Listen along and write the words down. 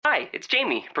Hi, it's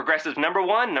Jamie, Progressive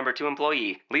 #1, #2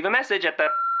 employee. Leave a message at the...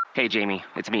 Hey, Jamie,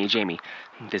 it's me, Jamie.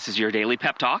 This is your daily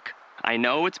pep talk. I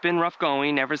know it's been rough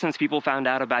going ever since people found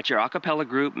out about your a cappella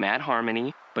group, Mad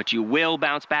Harmony, but you will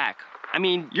bounce back. I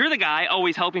mean, you're the guy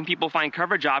always helping people find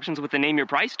coverage options with the Name Your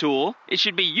Price tool. It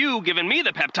should be you giving me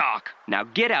the pep talk. Now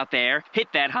get out there, hit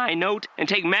that high note, and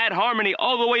take Mad Harmony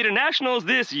all the way to nationals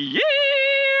this year!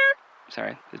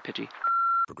 Sorry, it's pitchy.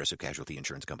 Progressive Casualty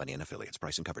Insurance Company and Affiliates.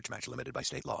 Price and coverage match limited by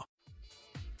state law.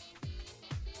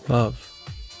 Love.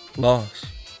 Loss.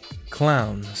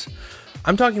 Clowns.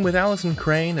 I'm talking with Alison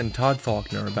Crane and Todd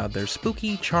Faulkner about their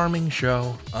spooky, charming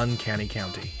show, Uncanny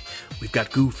County. We've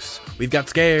got goofs, we've got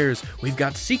scares, we've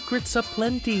got secrets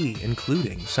aplenty,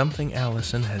 including something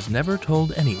Alison has never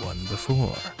told anyone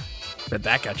before. Bet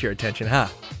that got your attention, huh?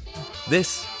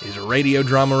 This is Radio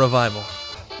Drama Revival.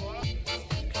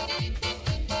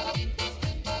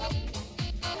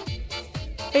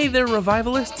 Hey there,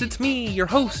 Revivalists, it's me, your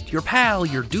host, your pal,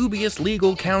 your dubious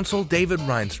legal counsel, David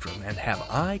Reinstrom, and have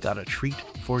I got a treat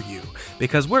for you,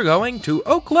 because we're going to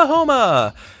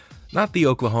Oklahoma! Not the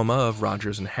Oklahoma of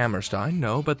Rodgers and Hammerstein,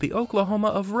 no, but the Oklahoma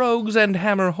of Rogues and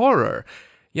Hammer Horror.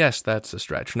 Yes, that's a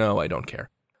stretch, no, I don't care.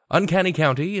 Uncanny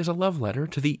County is a love letter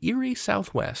to the eerie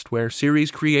Southwest, where series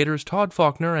creators Todd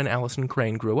Faulkner and Alison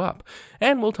Crane grew up,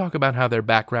 and we'll talk about how their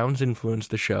backgrounds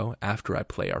influenced the show after I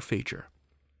play our feature.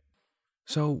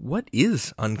 So, what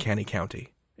is Uncanny County?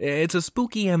 It's a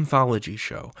spooky anthology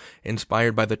show,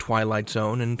 inspired by The Twilight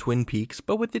Zone and Twin Peaks,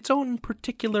 but with its own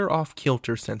particular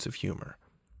off-kilter sense of humor.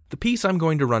 The piece I'm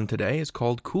going to run today is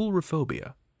called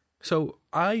Coulrophobia. So,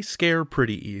 I scare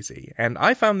pretty easy, and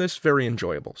I found this very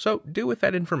enjoyable, so do with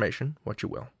that information what you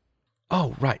will.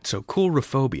 Oh, right, so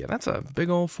coulrophobia, that's a big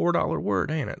old $4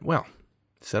 word, ain't it? Well,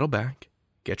 settle back,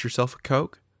 get yourself a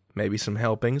Coke, maybe some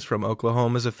helpings from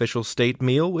Oklahoma's official state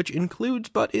meal, which includes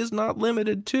but is not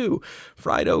limited to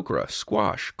fried okra,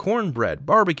 squash, cornbread,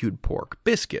 barbecued pork,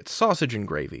 biscuits, sausage and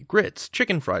gravy, grits,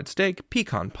 chicken fried steak,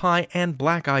 pecan pie, and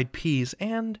black-eyed peas,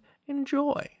 and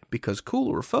enjoy, because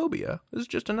coulrophobia is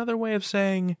just another way of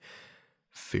saying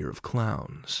fear of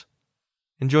clowns.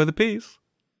 Enjoy the piece.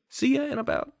 See ya in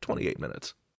about 28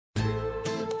 minutes.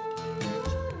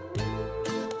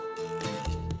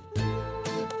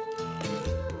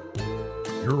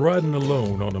 You're riding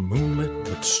alone on a moonlit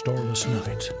but starless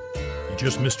night. You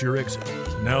just missed your exit.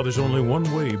 Now there's only one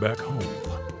way back home.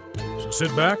 So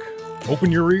sit back,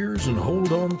 open your ears, and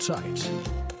hold on tight,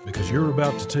 because you're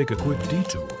about to take a quick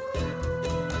detour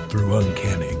through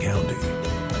Uncanny County.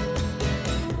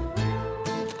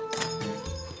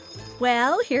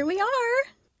 Well, here we are.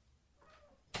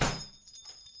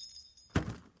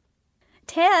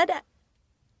 Ted,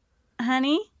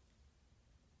 honey,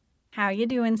 how are you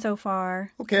doing so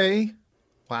far? Okay.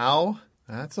 Wow,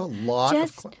 that's a lot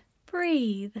Just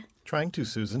breathe. Trying to,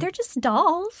 Susan. They're just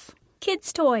dolls.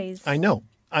 Kids' toys. I know.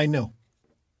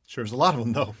 Sure is a lot of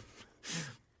them, though.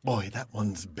 Boy, that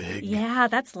one's big. Yeah,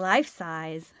 that's life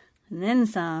size. And then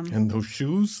some. And those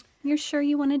shoes? You're sure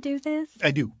you want to do this?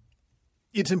 I do.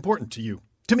 It's important to you.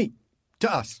 To me.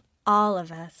 To us. All of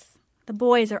us. The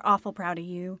boys are awful proud of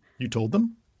you. You told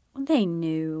them? They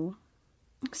knew.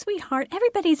 Sweetheart,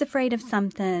 everybody's afraid of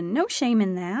something. No shame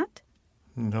in that.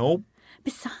 Nope.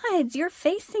 Besides, you're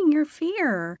facing your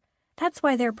fear. That's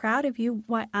why they're proud of you,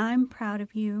 why I'm proud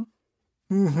of you.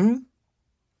 Mm-hmm.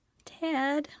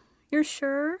 Ted, you're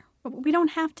sure? We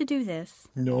don't have to do this.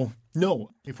 No.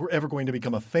 If we're ever going to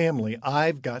become a family,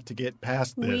 I've got to get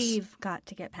past this. We've got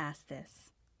to get past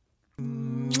this.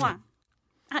 Mwah.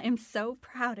 I am so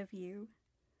proud of you.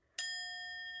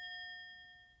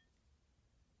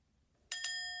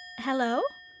 Hello?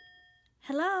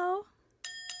 Hello?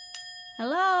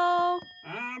 Hello?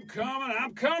 I'm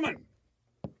coming.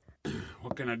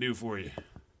 What can I do for you?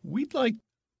 We'd like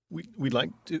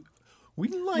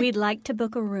to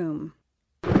book a room.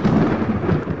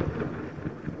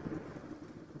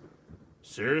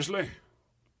 Seriously?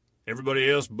 Everybody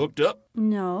else booked up?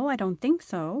 No, I don't think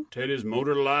so. Teddy's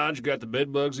Motor Lodge got the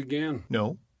bed bugs again?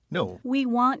 No. We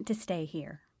want to stay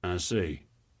here. I see.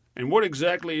 And what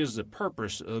exactly is the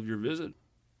purpose of your visit?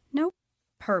 No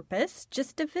purpose,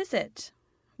 just a visit.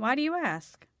 Why do you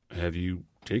ask? Have you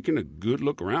taken a good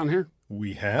look around here?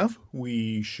 We have.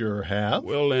 We sure have.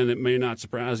 Well, then it may not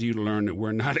surprise you to learn that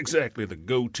we're not exactly the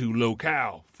go-to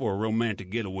locale for a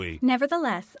romantic getaway.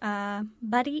 Nevertheless,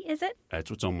 Buddy, is it?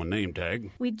 That's what's on my name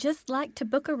tag. We'd just like to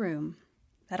book a room.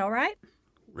 That all right?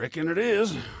 Reckon it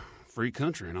is. Free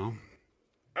country and all.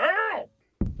 Earl!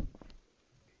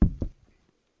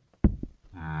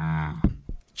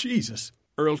 Jesus.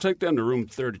 Earl, take them to room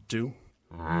 32.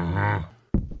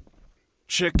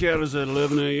 Checkout is at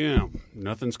 11 a.m.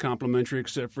 Nothing's complimentary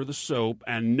except for the soap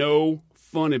and no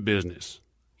funny business.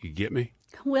 You get me?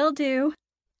 Will do.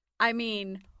 I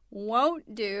mean,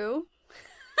 won't do.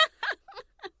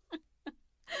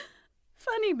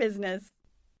 Funny business.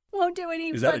 Won't do any.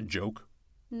 Is that a joke?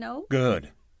 No.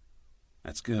 Good.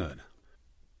 That's good.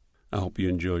 I hope you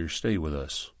enjoy your stay with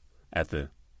us at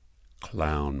the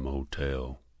Clown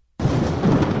Motel.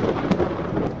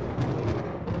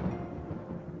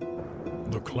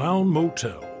 The Clown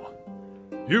Motel.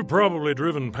 You've probably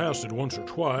driven past it once or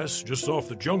twice, just off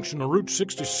the junction of Route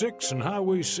 66 and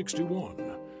Highway 61.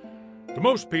 To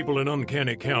most people in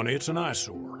Uncanny County, it's an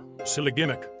eyesore, a silly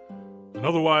gimmick. An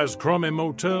otherwise crummy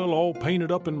motel all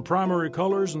painted up in primary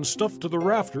colors and stuffed to the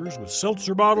rafters with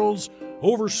seltzer bottles,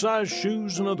 oversized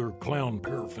shoes, and other clown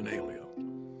paraphernalia.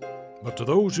 But to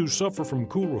those who suffer from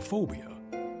coulrophobia,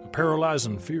 a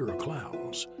paralyzing fear of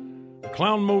clowns, the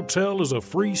Clown Motel is a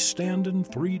freestanding,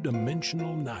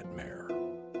 three-dimensional nightmare.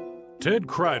 Ted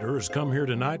Kreider has come here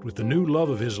tonight with the new love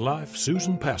of his life,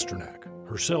 Susan Pasternak,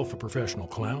 herself a professional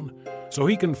clown, so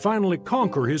he can finally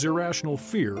conquer his irrational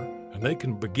fear and they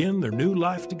can begin their new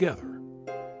life together.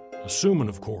 Assuming,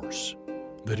 of course,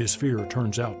 that his fear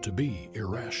turns out to be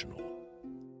irrational.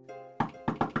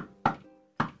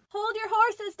 Hold your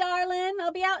horses, darling.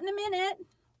 I'll be out in a minute.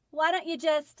 Why don't you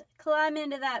just climb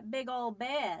into that big old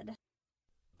bed?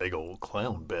 Big old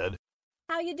clown bed.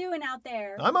 How you doing out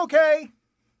there? I'm okay.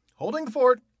 Holding the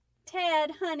fort.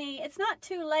 Ted, honey, it's not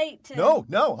too late to...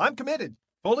 No, I'm committed.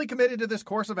 Fully committed to this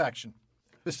course of action.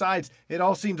 Besides, it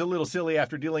all seemed a little silly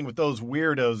after dealing with those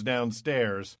weirdos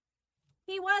downstairs.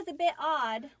 He was a bit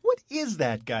odd. What is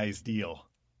that guy's deal?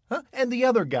 Huh? And the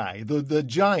other guy, the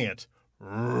giant.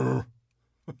 Like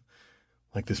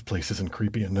this place isn't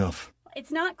creepy enough.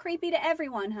 It's not creepy to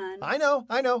everyone, hun. I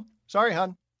know. Sorry,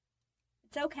 hon.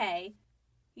 It's okay.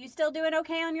 You still doing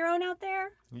okay on your own out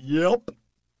there? Yep.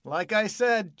 Like I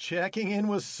said, checking in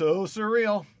was so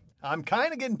surreal. I'm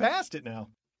kind of getting past it now.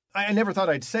 I never thought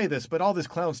I'd say this, but all this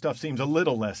clown stuff seems a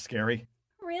little less scary.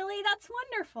 Really? That's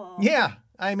wonderful. Yeah,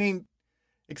 I mean,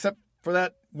 except for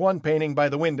that one painting by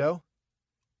the window.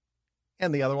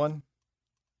 And the other one.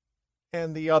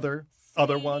 And the other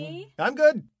one. I'm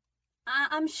good.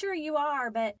 I'm sure you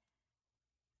are, but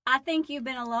I think you've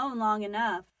been alone long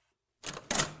enough.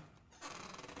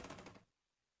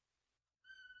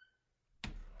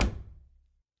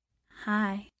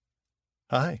 Hi.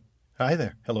 Hi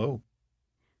there. Hello.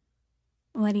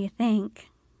 What do you think?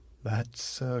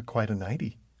 That's quite a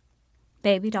nightie.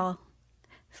 Baby doll.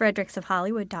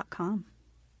 Fredericksofhollywood.com.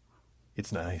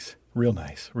 It's nice. Real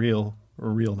nice. Real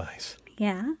nice.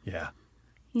 Yeah? Yeah.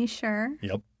 You sure?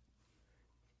 Yep.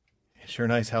 It's sure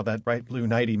nice how that bright blue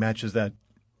nightie matches that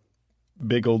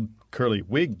big old curly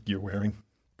wig you're wearing.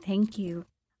 Thank you.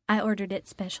 I ordered it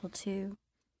special, too.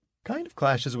 Kind of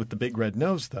clashes with the big red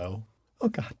nose, though. Oh,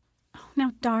 God. Oh,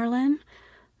 now, darling.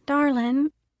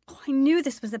 Oh, I knew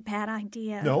this was a bad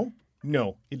idea.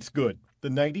 No, it's good.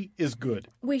 The nightie is good.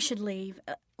 We should leave.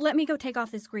 Let me go take off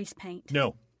this grease paint.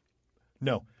 No.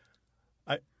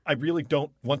 I really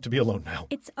don't want to be alone now.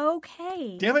 It's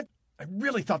okay. Damn it. I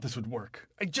really thought this would work.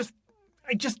 I just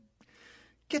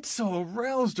get so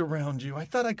aroused around you. I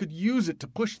thought I could use it to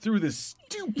push through this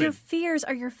stupid... Your fears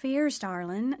are your fears,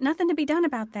 darling. Nothing to be done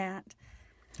about that.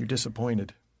 You're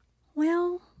disappointed.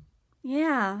 Well,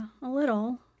 yeah, a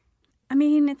little. I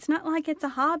mean, it's not like it's a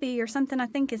hobby or something I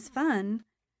think is fun.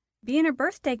 Being a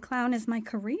birthday clown is my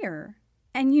career.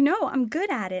 And you know, I'm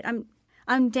good at it.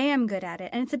 I'm damn good at it.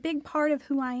 And it's a big part of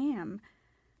who I am.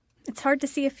 It's hard to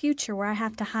see a future where I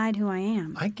have to hide who I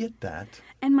am. I get that.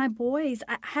 And my boys,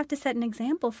 I have to set an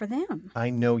example for them. I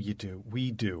know you do.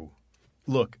 We do.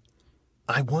 Look,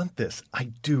 I want this.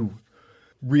 I do.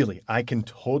 Really, I can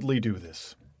totally do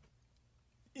this.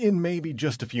 In maybe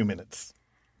just a few minutes.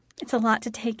 It's a lot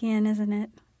to take in, isn't it?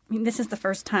 I mean, this is the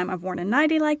first time I've worn a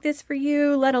nightie like this for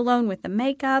you, let alone with the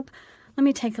makeup. Let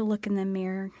me take a look in the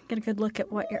mirror. Get a good look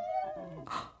at what you're...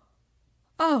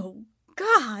 Oh,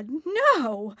 God,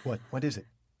 no! What is it?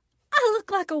 I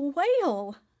look like a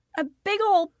whale. A big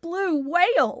old blue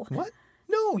whale. What?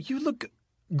 No, you look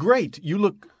great. You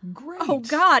look great. Oh,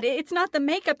 God, it's not the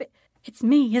makeup. It's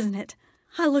me, isn't it?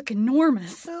 I look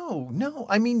enormous. No.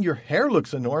 I mean, your hair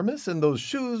looks enormous, and those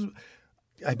shoes...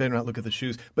 I better not look at the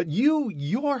shoes. But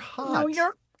you're hot. No,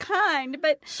 you're kind,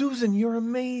 but... Susan, you're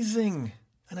amazing.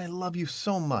 And I love you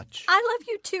so much. I love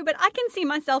you too, but I can see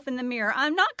myself in the mirror.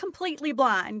 I'm not completely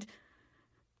blind.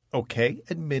 Okay,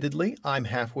 admittedly, I'm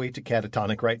halfway to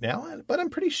catatonic right now, but I'm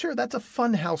pretty sure that's a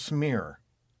funhouse mirror.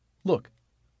 Look,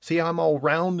 see how I'm all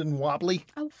round and wobbly?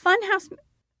 Oh, funhouse...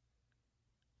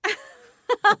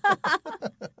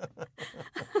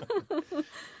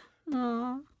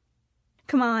 Aw.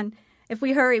 Come on. If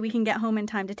we hurry, we can get home in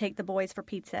time to take the boys for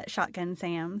pizza at Shotgun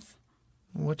Sam's.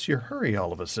 What's your hurry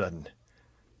all of a sudden?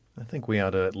 I think we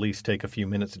ought to at least take a few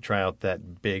minutes to try out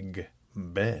that big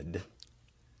bed.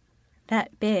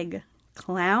 That big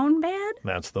clown bed?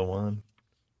 That's the one.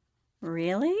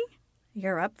 Really?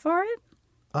 You're up for it?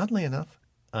 Oddly enough,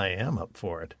 I am up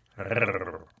for it.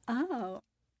 Oh.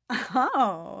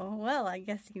 Oh, well, I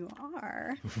guess you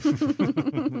are.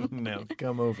 Now,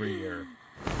 come over here.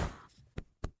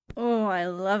 Oh, I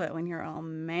love it when you're all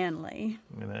manly.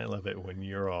 And I love it when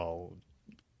you're all...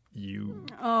 you...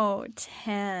 Oh,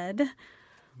 Ted.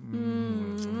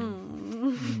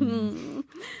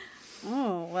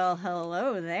 Oh, well,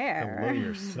 hello there. Hello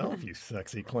yourself, you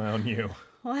sexy clown, you.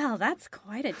 Well, that's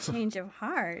quite a change of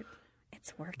heart.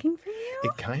 It's working for you?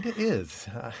 It kind of is.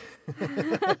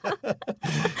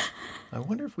 I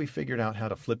wonder if we figured out how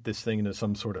to flip this thing into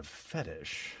some sort of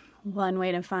fetish. One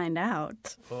way to find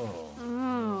out.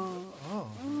 Oh. Oh.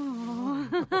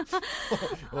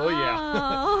 Oh,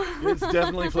 yeah. It's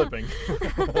definitely flipping.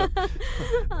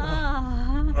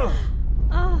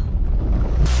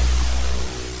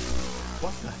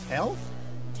 What the hell?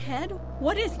 Ted,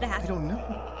 what is that? I don't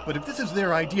know. But if this is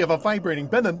their idea of a vibrating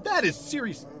bed, then that is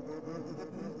serious.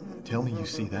 Tell me you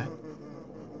see that?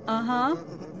 Uh-huh.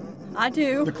 I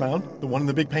do. The clown? The one in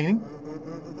the big painting?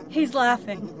 He's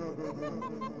laughing.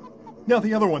 Now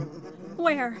the other one.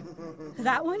 Where?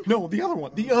 That one? No, the other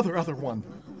one. The other one.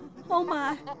 Oh,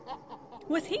 my.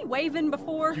 Was he waving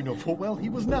before? You know full well he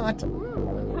was not.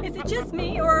 Is it just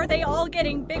me, or are they all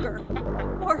getting bigger?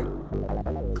 Or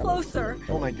closer?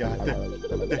 Oh, my God.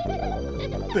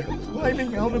 They're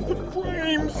climbing out of the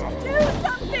frames. Do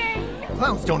something!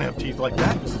 Clowns don't have teeth like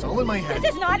that. This is all in my head.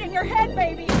 This is not in your head,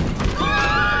 baby.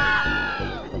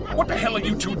 What the hell have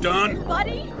you two done?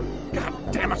 Buddy? God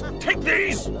damn it. Take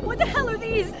these! What the hell are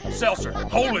these? Seltzer.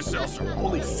 Holy seltzer.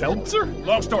 Holy seltzer?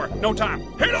 Long story. No time.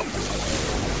 Hit them!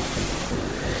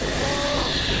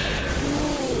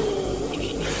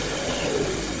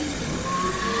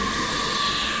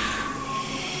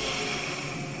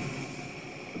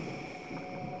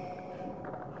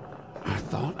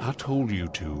 I told you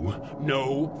to.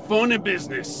 No funny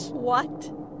business. What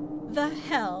the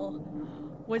hell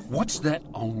was... What's that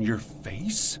on your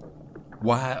face?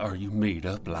 Why are you made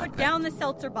up like Put that? down the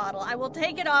seltzer bottle. I will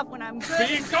take it off when I'm good.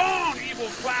 Be gone, evil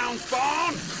clown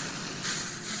spawn!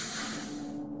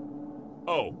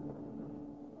 Oh.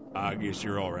 I guess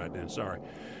you're all right then. Sorry.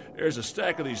 There's a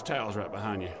stack of these towels right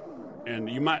behind you. And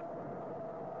you might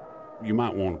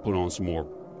want to put on some more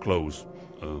clothes.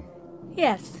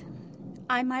 Yes.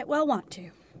 I might well want to.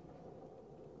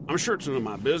 I'm sure it's none of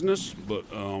my business, but,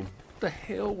 the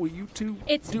hell will you two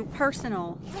It's do?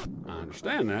 personal. I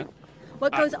understand that.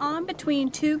 What goes on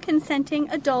between two consenting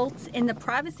adults in the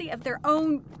privacy of their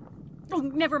own... Oh,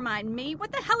 never mind me.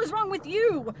 What the hell is wrong with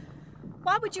you?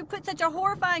 Why would you put such a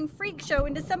horrifying freak show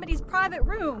into somebody's private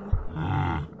room?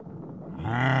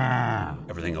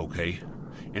 Everything okay?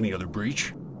 Any other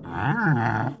breach?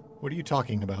 What are you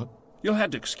talking about? You'll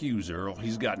have to excuse Earl.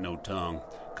 He's got no tongue.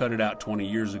 Cut it out 20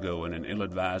 years ago in an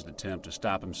ill-advised attempt to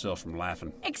stop himself from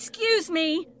laughing. Excuse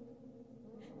me!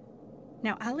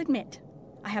 Now, I'll admit,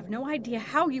 I have no idea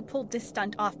how you pulled this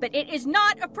stunt off, but it is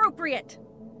not appropriate.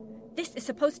 This is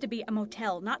supposed to be a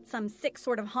motel, not some sick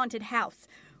sort of haunted house.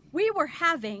 We were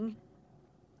having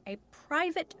a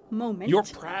private moment. Your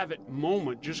private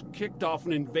moment just kicked off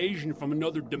an invasion from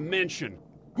another dimension.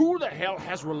 Who the hell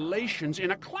has relations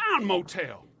in a clown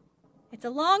motel? It's a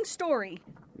long story.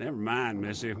 Never mind,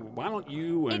 Missy. Why don't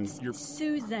you and It's your...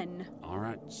 Susan. All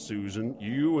right, Susan.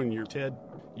 You and your... Ted?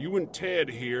 You and Ted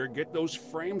here get those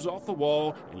frames off the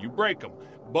wall and you break them.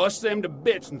 Bust them to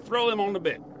bits and throw them on the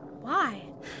bed. Why?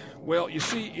 Well, you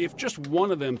see, if just one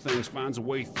of them things finds a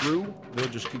way through, they'll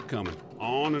just keep coming.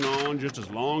 On and on, just as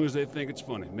long as they think it's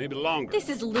funny. Maybe longer. This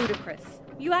is ludicrous.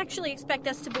 You actually expect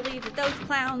us to believe that those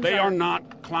clowns They are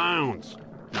not clowns.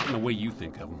 Not in the way you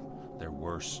think of them. They're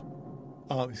worse.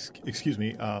 Excuse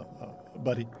me,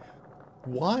 buddy.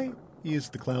 Why is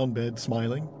the clown bed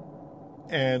smiling?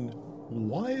 And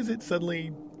why is it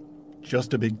suddenly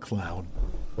just a big clown?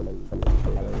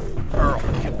 Earl,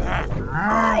 get back.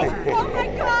 Earl! Oh my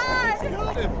God!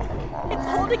 Got him! It's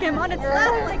holding him on its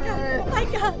lap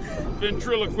like a...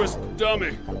 Ventriloquist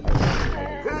dummy. Hurry,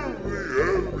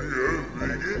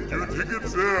 get your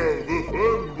tickets now. The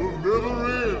fun will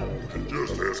never end.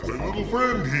 Just ask my little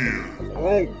friend here.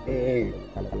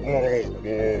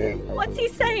 What's he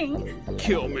saying?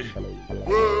 Kill me.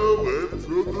 Well, that's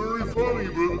not very funny,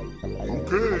 but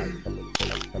okay.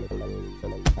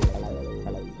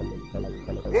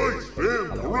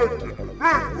 resurrected.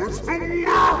 That was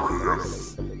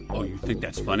hilarious! Oh, you think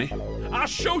that's funny? I'll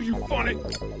show you funny!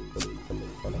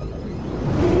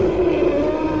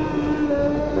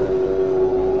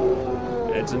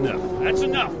 That's enough. That's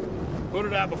enough! Put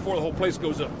it out before the whole place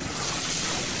goes up.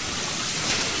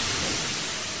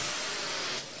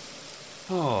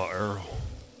 Oh, Earl.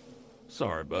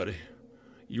 Sorry, buddy.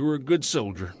 You were a good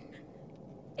soldier.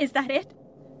 Is that it?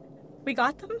 We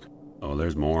got them? Oh,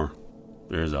 there's more.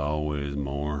 There's always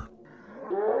more.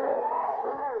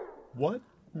 What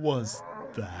was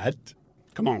that?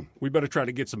 Come on, we better try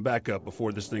to get some backup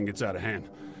before this thing gets out of hand.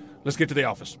 Let's get to the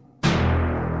office.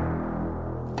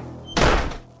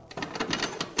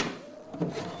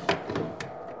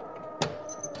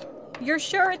 You're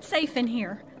sure it's safe in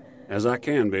here? As I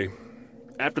can be.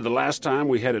 After the last time,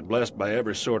 we had it blessed by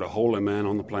every sort of holy man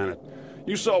on the planet.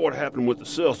 You saw what happened with the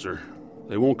seltzer.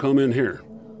 They won't come in here.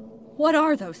 What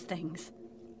are those things?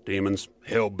 Demons,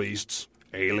 hell beasts,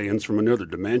 aliens from another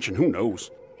dimension, who knows?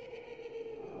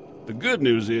 The good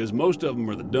news is most of them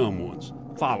are the dumb ones,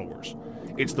 followers.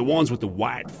 It's the ones with the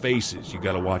white faces you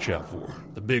gotta watch out for.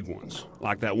 The big ones,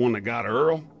 like that one that got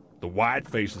Earl. The white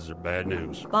faces are bad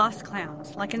news. Boss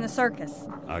clowns, like in the circus.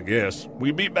 I guess.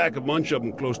 We beat back a bunch of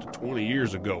them close to 20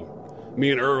 years ago.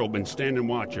 Me and Earl been standing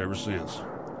watch ever since.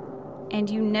 And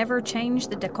you never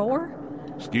changed the decor?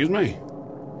 Excuse me?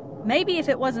 Maybe if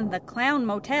it wasn't the Clown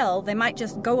Motel, they might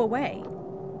just go away.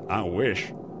 I wish.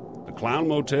 The Clown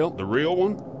Motel, the real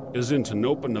one, is in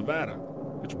Tonopah, Nevada.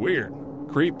 It's weird,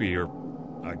 creepy, or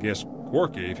I guess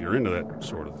quirky if you're into that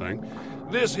sort of thing.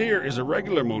 This here is a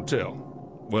regular motel.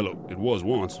 Well, it was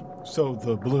once. So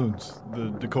the balloons, the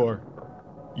decor,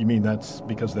 you mean that's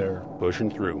because they're...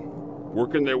 Pushing through.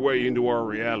 Working their way into our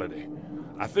reality.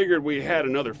 I figured we had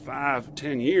another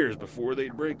 5-10 years before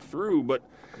they'd break through, but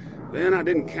then I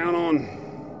didn't count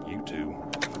on you two.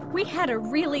 We had a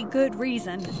really good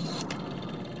reason.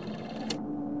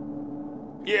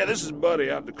 Yeah, this is Buddy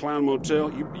out at the Clown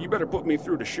Motel. You better put me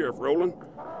through to Sheriff Rowland.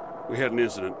 We had an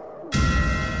incident.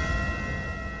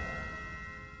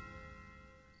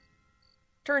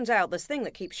 Turns out this thing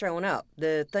that keeps showing up,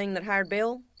 the thing that hired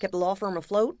Bill, kept the law firm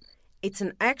afloat, it's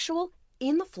an actual,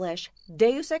 in-the-flesh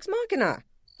Deus Ex Machina.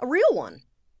 A real one.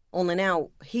 Only now,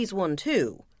 he's one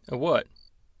too. A what?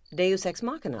 Deus Ex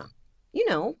Machina. You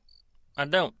know. I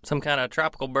don't. Some kind of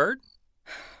tropical bird?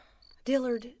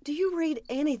 Dillard, do you read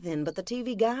anything but the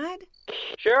TV guide?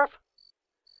 Sheriff?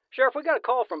 Sheriff, we got a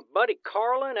call from Buddy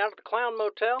Carlin out at the Clown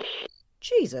Motel.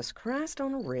 Jesus Christ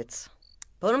on a Ritz.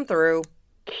 Put him through.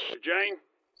 Jane,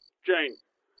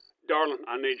 darling,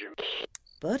 I need you.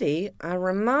 Buddy, I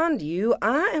remind you,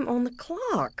 I am on the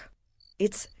clock.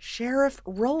 It's Sheriff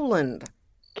Rowland.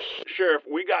 Sheriff,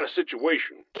 we got a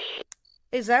situation.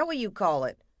 Is that what you call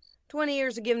it? 20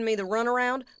 years of giving me the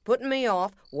runaround, putting me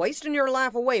off, wasting your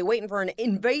life away, waiting for an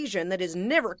invasion that is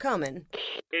never coming.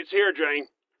 It's here, Jane.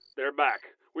 They're back.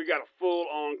 We got a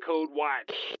full-on code white.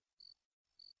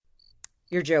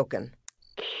 You're joking.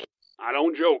 I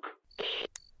don't joke.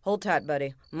 Hold tight,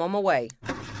 buddy. I'm on my way.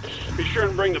 Be sure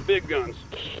and bring the big guns.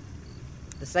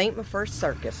 This ain't my first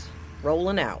circus.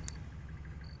 Rolling out.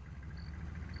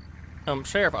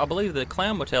 Sheriff, I believe the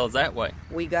Clown Motel is that way.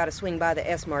 We gotta swing by the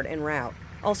S-Mart en route.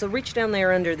 Also, reach down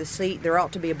there under the seat. There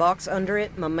ought to be a box under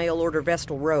it. My mail-order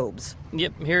vestal robes.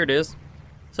 Yep, here it is.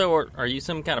 So, are you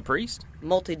some kind of priest?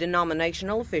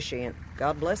 Multi-denominational officiant.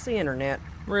 God bless the internet.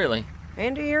 Really?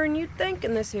 Handier than you'd think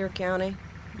in this here county.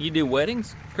 You do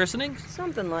weddings? Christenings?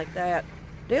 Something like that.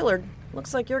 Dillard,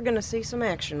 looks like you're gonna see some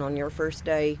action on your first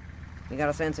day. You got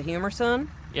a sense of humor, son?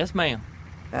 Yes, ma'am.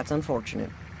 That's unfortunate.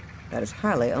 That is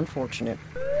highly unfortunate.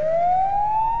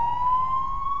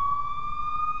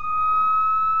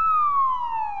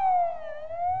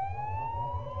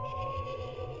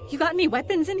 You got any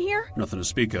weapons in here? Nothing to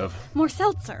speak of. More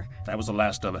seltzer. That was the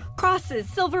last of it. Crosses,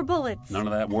 silver bullets. None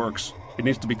of that works. It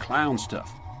needs to be clown stuff.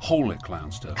 Holy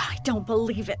clown stuff. I don't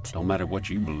believe it. Don't matter what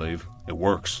you believe. It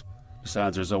works.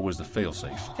 Besides, there's always the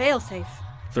failsafe. Failsafe.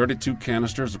 32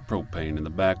 canisters of propane in the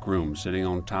back room, sitting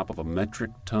on top of a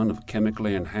metric ton of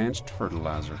chemically enhanced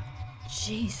fertilizer.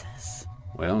 Jesus.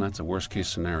 Well, that's a worst-case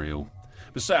scenario.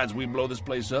 Besides, we blow this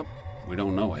place up. We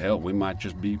don't know. Hell, we might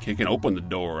just be kicking open the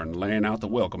door and laying out the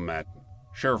welcome mat.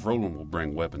 Sheriff Rowland will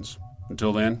bring weapons.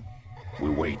 Until then, we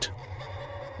wait.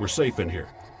 We're safe in here,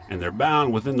 and they're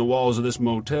bound within the walls of this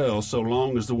motel so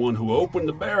long as the one who opened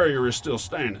the barrier is still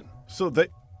standing. So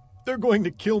they're going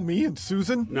to kill me and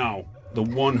Susan? No, the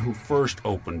one who first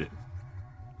opened it.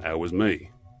 That was me,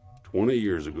 20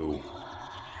 years ago.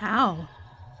 How?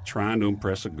 Trying to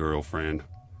impress a girlfriend.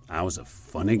 I was a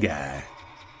funny guy.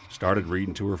 Started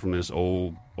reading to her from this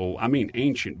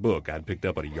ancient book I'd picked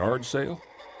up at a yard sale.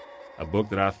 A book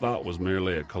that I thought was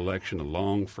merely a collection of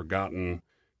long-forgotten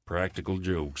practical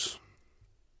jokes.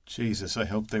 Jesus, I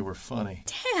hope they were funny.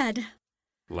 Ted!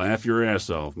 Laugh your ass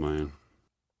off, man.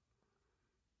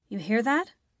 You hear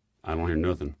that? I don't hear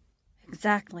nothing.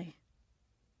 Exactly.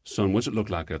 Son, what's it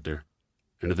look like out there?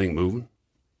 Anything moving?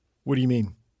 What do you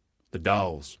mean? The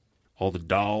dolls. All the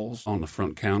dolls on the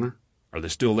front counter. Are they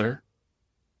still there?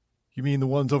 You mean the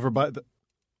ones over by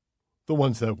the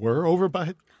ones that were over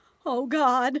by... Oh,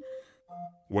 God.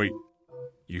 Wait.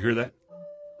 You hear that?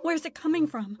 Where's it coming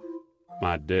from?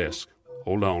 My desk.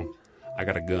 Hold on. I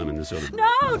got a gun in this other...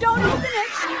 No, don't open it!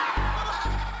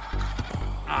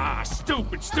 Ah,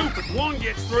 stupid. One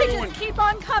gets through They and... just keep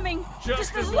on coming.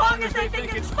 Just as long as they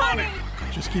think it's funny.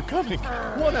 Just keep coming.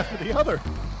 One after the other.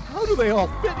 How do they all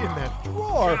fit in that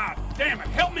drawer? God damn it.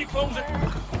 Help me close it.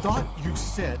 Thought you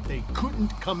said they couldn't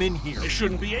come in here. They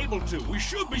shouldn't be able to. We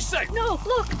should be safe. No,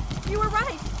 look. You were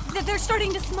right. They're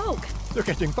starting to smoke. They're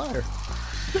catching fire.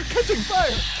 They're catching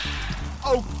fire.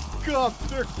 Oh, God,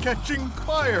 they're catching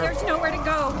fire. There's nowhere to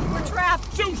go. We're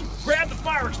trapped. Susan, grab the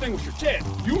fire extinguisher. Ted,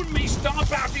 you and me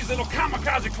stomp out these little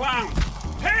kamikaze clowns.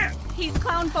 Ted! He's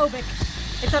clown-phobic.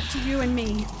 It's up to you and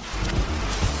me.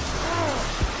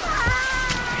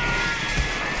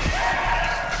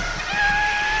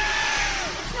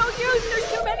 It's no use.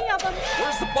 There's too many of them.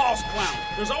 Where's the boss clown?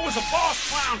 There's always a boss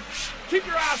clown. Keep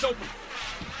your eyes open.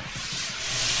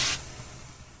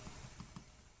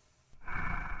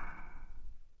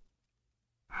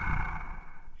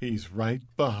 He's right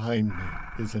behind me,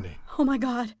 isn't he? Oh, my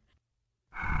God.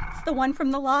 It's the one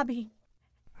from the lobby.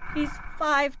 He's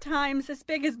 5 times as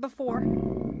big as before.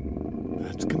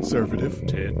 That's conservative.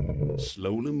 Ted,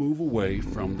 slowly move away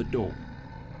from the door.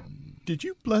 Did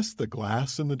you bless the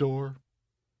glass in the door?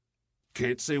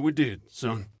 Can't say we did,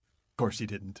 son. Of course you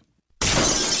didn't. Ted,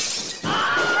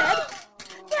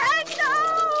 no!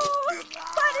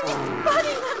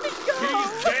 Buddy, let me go!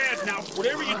 He's dead. Now,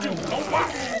 whatever you do, don't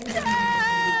watch. Ted!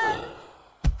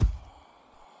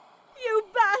 You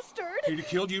bastard! He'd have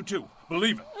killed you too.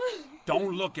 Believe it.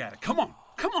 Don't look at it. Come on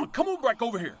back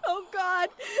over here. Oh, God,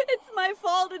 it's my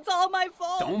fault. It's all my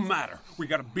fault. Don't matter. We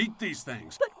gotta beat these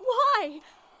things. But why?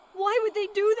 Why would they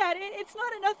do that? It's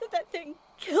not enough that that thing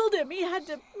killed him. He had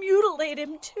to mutilate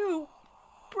him, too.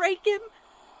 Break him.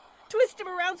 Twist him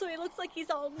around so he looks like he's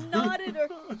all knotted or...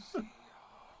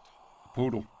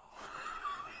 Poodle.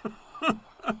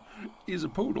 He's a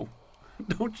poodle.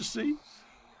 Don't you see?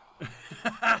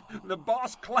 The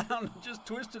boss clown just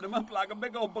twisted him up like a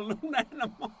big old balloon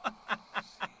animal.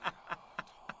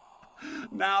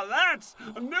 Now that's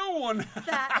a new one.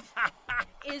 That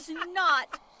is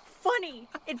not funny.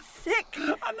 It's sick.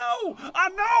 I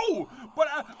know, but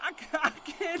I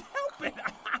can't help it.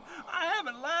 I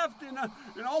haven't laughed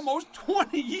in almost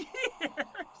 20 years.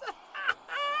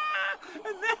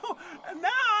 and now...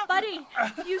 Buddy,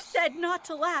 you said not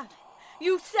to laugh.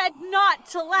 You said not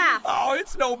to laugh. Oh,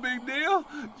 it's no big deal.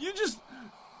 You just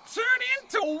turn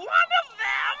into one of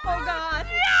them. Oh, God.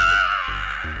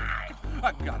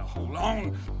 I gotta hold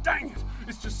on. Dang it.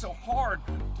 It's just so hard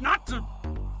not to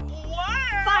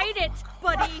laugh. Fight it,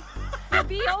 buddy. You'll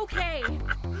be okay.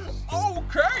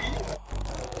 Okay.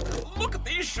 Look at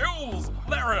these shoes.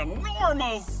 They're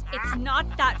enormous. It's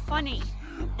not that funny.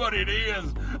 But it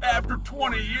is. After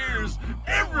 20 years,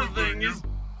 everything is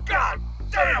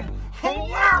goddamn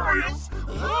hilarious!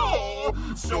 Oh,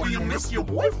 so you miss your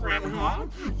boyfriend, huh?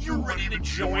 You ready to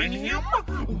join him?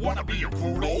 Wanna be a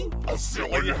poodle? A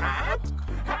silly hat?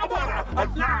 How about a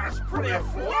nice, pretty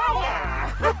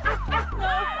flower?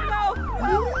 No.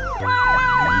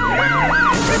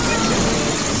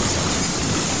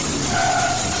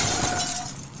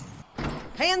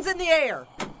 Hands in the air.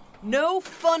 No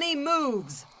funny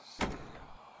moves.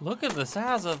 Look at the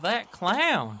size of that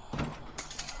clown.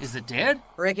 Is it dead?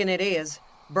 Reckon it is.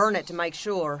 Burn it to make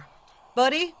sure.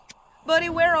 Buddy,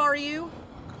 where are you?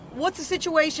 What's the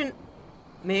situation?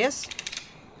 Miss,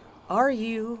 are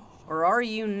you or are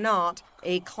you not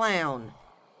a clown?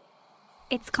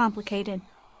 It's complicated.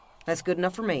 That's good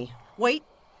enough for me. Wait.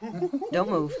 Don't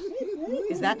move.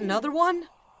 Is that another one?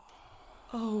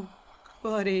 Oh,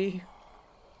 buddy.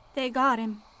 They got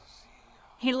him.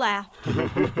 He laughed.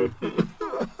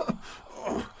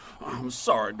 I'm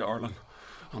sorry, darling.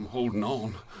 I'm holding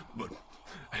on, but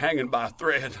hanging by a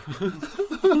thread.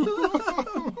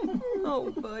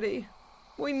 Oh, buddy.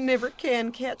 We never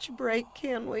can catch a break,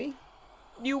 can we?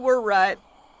 You were right.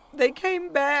 They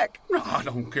came back. I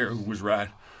don't care who was right.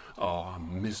 Oh, I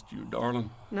missed you,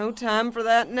 darling. No time for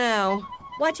that now.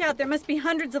 Watch out, there must be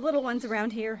hundreds of little ones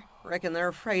around here. Reckon they're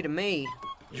afraid of me.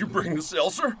 You bring the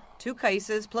seltzer? 2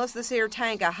 cases, plus this here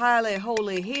tank of highly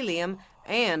holy helium,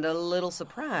 and a little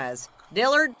surprise.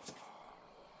 Dillard?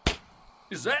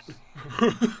 Is that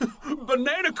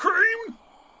banana cream?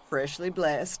 Freshly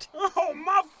blessed. Oh,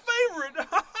 my favorite!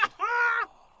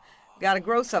 Got a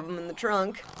gross of them in the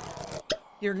trunk.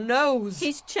 Your nose.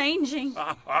 He's changing.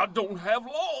 I don't have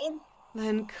long.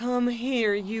 Then come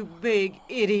here, you big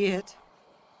idiot.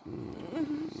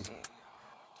 You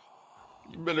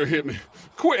better hit me.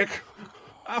 Quick.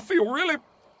 I feel really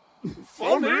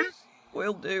funny.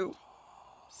 Will do.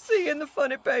 See you in the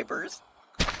funny papers.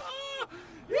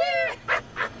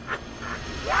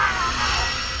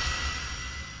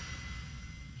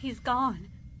 He's gone.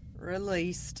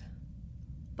 Released.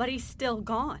 But he's still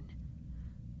gone.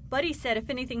 Buddy said if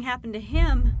anything happened to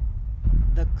him...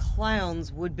 The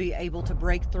clowns would be able to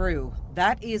break through.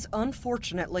 That is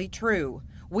unfortunately true.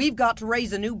 We've got to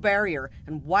raise a new barrier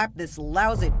and wipe this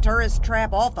lousy tourist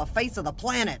trap off the face of the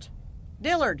planet.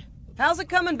 Dillard, how's it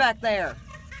coming back there?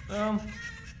 I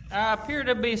appear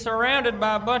to be surrounded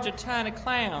by a bunch of tiny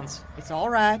clowns. It's all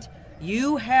right.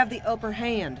 You have the upper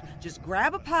hand. Just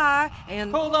grab a pie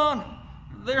and... Hold on.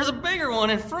 There's a bigger one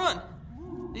in front.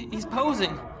 He's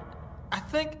posing. I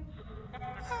think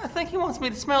he wants me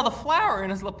to smell the flower in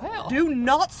his lapel. Do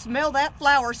not smell that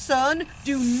flower, son.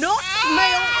 Do not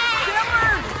smell...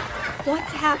 Dillard!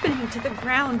 What's happening to the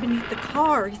ground beneath the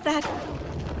car? Is that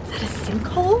a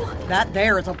sinkhole? That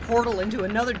there is a portal into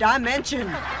another dimension.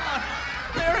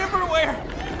 They're everywhere.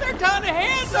 They're tiny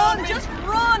hands Son, on me. just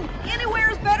run.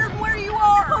 Anywhere is better than where you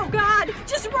are. Oh, God,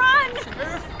 just run!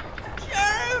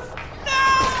 Sheriff! No!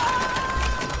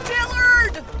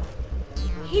 Dillard!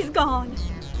 He's gone.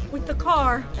 With the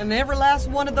car. And every last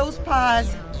one of those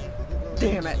pies.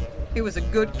 Damn it. He was a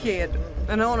good kid.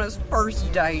 And on his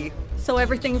first day. So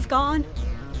everything's gone?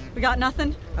 We got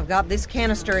nothing? I've got this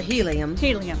canister of helium.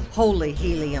 Helium. Holy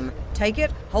helium. Take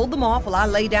it, hold them off while I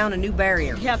lay down a new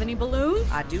barrier. Do you have any balloons?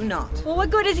 I do not. Well, what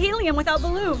good is helium without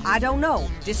balloons? I don't know.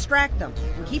 Distract them.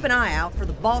 And keep an eye out for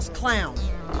the boss clown.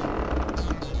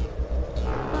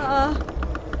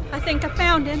 I think I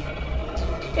found him.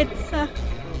 It's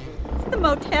the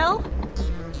motel.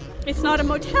 It's not a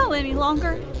motel any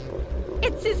longer.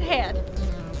 It's his head.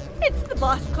 It's the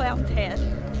boss clown's head.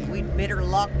 We'd better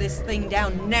lock this thing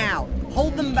down now.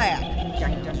 Hold them back.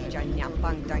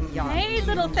 Hey,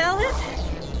 little fellas.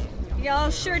 Y'all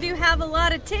sure do have a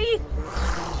lot of teeth.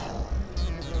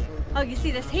 Oh, you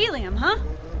see this helium, huh?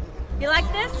 You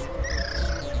like this?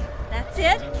 That's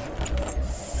it?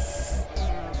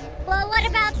 Well, what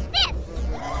about this?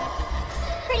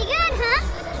 Pretty good, huh?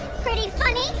 Pretty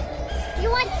funny. You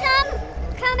want some?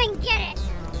 Come and get it.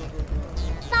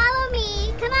 Follow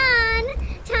me. Come on.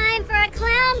 Time for a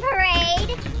clown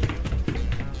parade.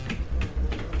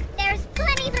 There's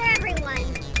plenty for everyone.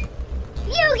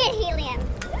 You get helium.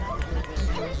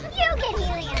 And you get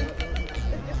helium.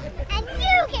 And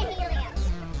you get helium.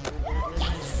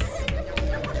 Yes!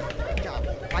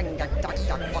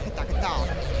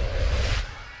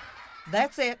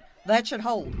 That's it. That should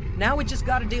hold. Now we just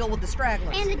gotta deal with the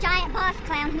stragglers. And the giant boss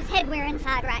clown whose head we're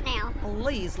inside right now.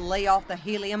 Please lay off the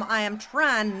helium. I am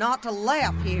trying not to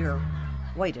laugh here.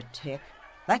 Wait a tick.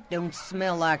 That don't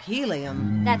smell like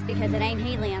helium. That's because it ain't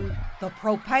helium. The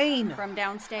propane. From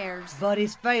downstairs. But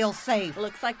it's fail-safe.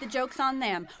 Looks like the joke's on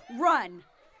them. Run!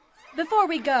 Before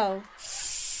we go.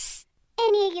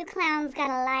 Any of you clowns got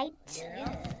a light?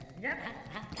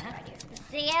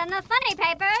 See you in the funny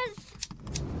papers.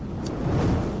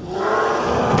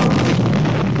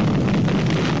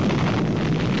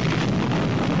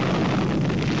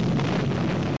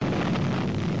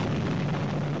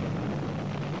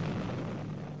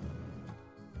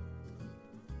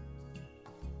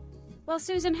 Well,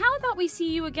 Susan, how about we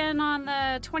see you again on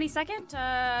the 22nd,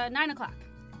 9 o'clock?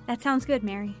 That sounds good,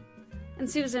 Mary. And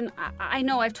Susan, I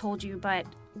know I've told you, but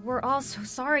we're all so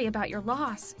sorry about your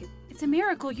loss. It's a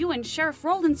miracle you and Sheriff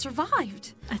Rowland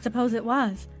survived. I suppose it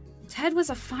was. Ted was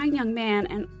a fine young man,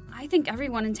 and I think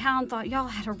everyone in town thought y'all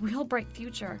had a real bright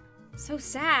future. So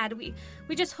sad. We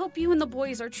just hope you and the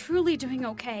boys are truly doing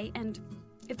okay, and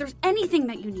if there's anything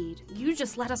that you need, you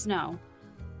just let us know.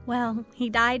 Well, he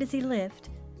died as he lived.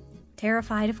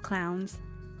 Terrified of clowns.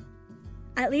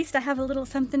 At least I have a little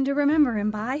something to remember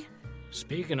him by.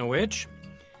 Speaking of which...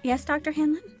 Yes, Dr.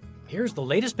 Hanlon? Here's the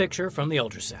latest picture from the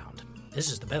ultrasound.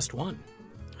 This is the best one.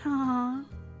 Aww.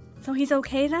 So he's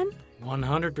okay then?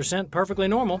 100% perfectly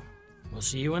normal. We'll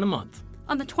see you in a month.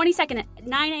 On the 22nd at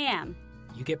 9 a.m.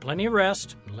 You get plenty of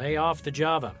rest. Lay off the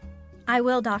Java. I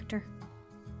will, Doctor.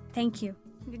 Thank you.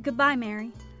 Goodbye,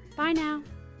 Mary. Bye now.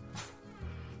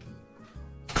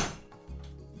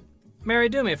 Mary,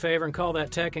 do me a favor and call that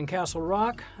tech in Castle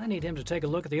Rock. I need him to take a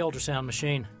look at the ultrasound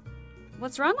machine.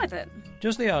 What's wrong with it?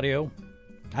 Just the audio.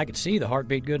 I could see the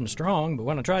heartbeat good and strong, but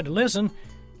when I tried to listen,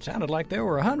 it sounded like there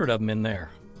were 100 of them in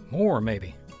there. More,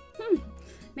 maybe.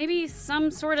 Maybe some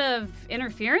sort of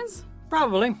interference?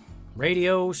 Probably.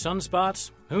 Radio, sunspots,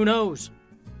 who knows?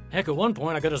 Heck, at one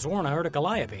point I could have sworn I heard a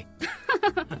calliope.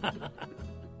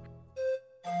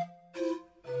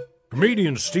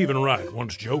 Comedian Stephen Wright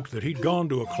once joked that he'd gone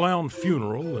to a clown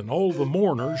funeral and all the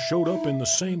mourners showed up in the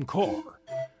same car.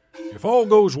 If all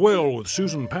goes well with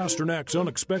Susan Pasternak's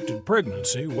unexpected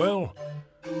pregnancy, well,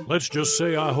 let's just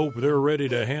say I hope they're ready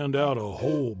to hand out a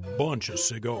whole bunch of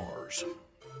cigars.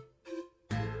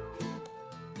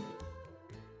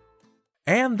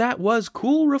 And that was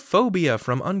Coulrophobia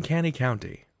from Uncanny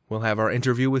County. We'll have our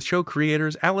interview with show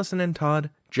creators Alison and Todd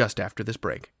just after this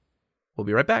break. We'll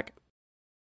be right back.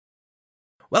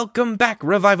 Welcome back,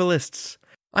 revivalists!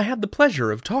 I had the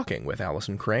pleasure of talking with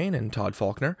Alison Crane and Todd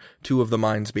Faulkner, two of the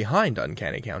minds behind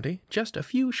Uncanny County, just a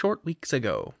few short weeks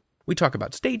ago. We talk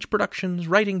about stage productions,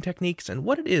 writing techniques, and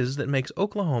what it is that makes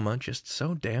Oklahoma just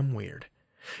so damn weird.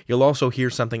 You'll also hear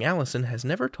something Alison has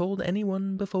never told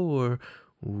anyone before.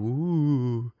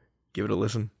 Ooh. Give it a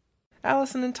listen.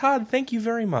 Alison and Todd, thank you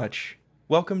very much.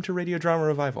 Welcome to Radio Drama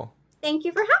Revival. Thank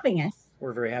you for having us.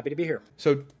 We're very happy to be here.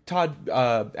 So, Todd,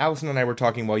 Alison and I were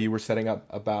talking while you were setting up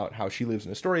about how she lives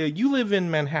in Astoria. You live in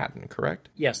Manhattan, correct?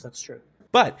 Yes, that's true.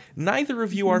 But neither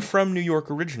of you are from New York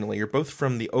originally. You're both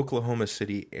from the Oklahoma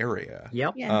City area.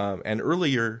 Yep. Yeah. And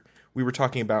earlier, we were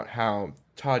talking about how,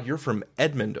 Todd, you're from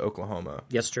Edmond, Oklahoma.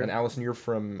 Yes, true. And Alison, you're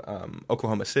from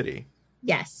Oklahoma City.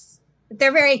 Yes.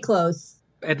 They're very close.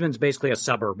 Edmond's basically a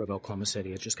suburb of Oklahoma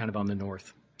City. It's just kind of on the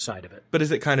north side of it. But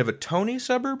is it kind of a Tony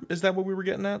suburb? Is that what we were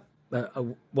getting at?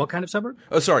 What kind of suburb?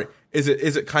 Oh, sorry. Is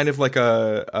it kind of like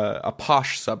a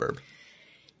posh suburb?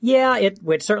 Yeah,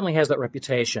 it certainly has that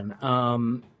reputation.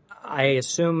 I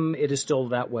assume it is still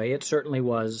that way. It certainly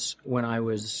was when I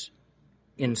was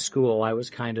in school. I was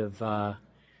kind of,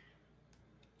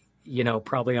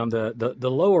 probably on the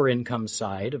lower income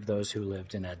side of those who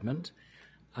lived in Edmond.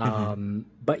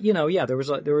 But there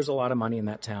was a lot of money in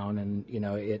that town, and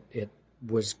it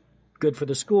was good for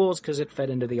the schools because it fed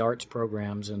into the arts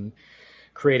programs and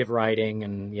creative writing,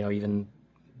 and even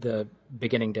the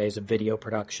beginning days of video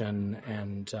production,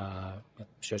 and it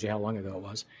shows you how long ago it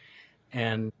was.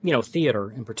 And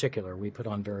theater in particular, we put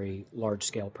on very large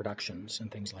scale productions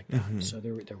and things like that. So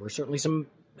there were certainly some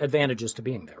advantages to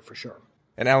being there for sure.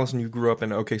 And Alison, you grew up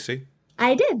in OKC?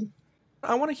 I did.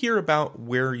 I want to hear about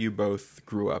where you both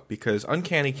grew up, because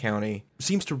Uncanny County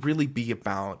seems to really be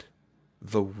about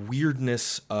the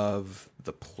weirdness of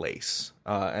the place.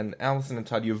 And Alison and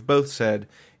Todd, you've both said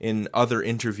in other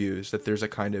interviews that there's a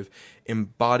kind of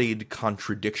embodied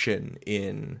contradiction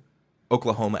in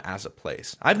Oklahoma as a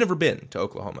place. I've never been to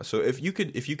Oklahoma, so if you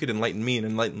could enlighten me and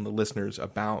enlighten the listeners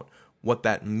about what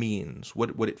that means, what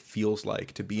it feels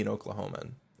like to be in Oklahoma,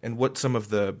 and what some of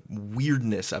the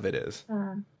weirdness of it is.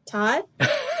 Todd?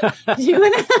 Do you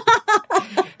want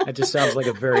to? That just sounds like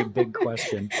a very big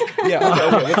question.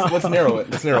 Yeah, okay. Let's narrow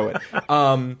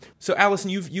it. So, Alison,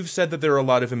 you've said that there are a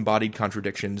lot of embodied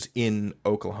contradictions in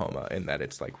Oklahoma, in that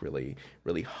it's like really,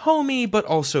 really homey, but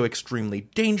also extremely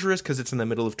dangerous because it's in the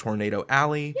middle of Tornado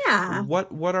Alley. Yeah.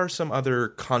 What are some other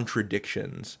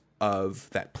contradictions of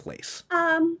that place?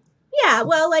 Yeah.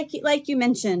 Well, like you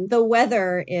mentioned, the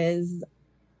weather is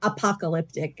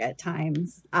apocalyptic at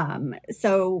times.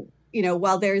 So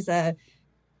while there's at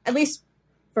least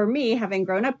for me, having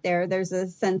grown up there, there's a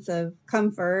sense of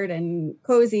comfort and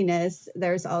coziness.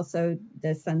 There's also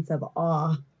this sense of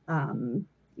awe,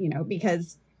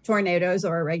 because tornadoes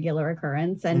are a regular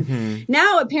occurrence. And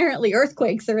now apparently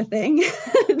earthquakes are a thing.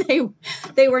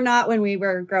 They were not when we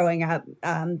were growing up.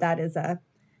 That is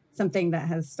something that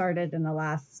has started in the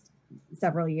last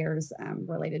several years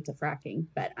related to fracking.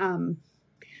 But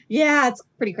yeah, it's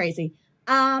pretty crazy.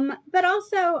 But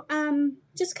also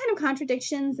just kind of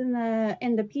contradictions in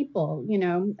the people,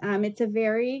 it's a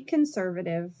very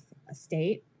conservative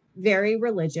state, very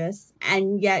religious,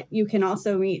 and yet you can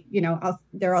also meet,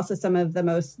 there are also some of the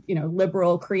most,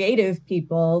 liberal, creative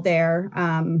people there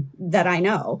that I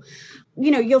know.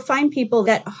 You'll find people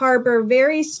that harbor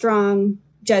very strong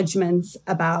judgments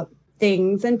about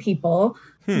things and people,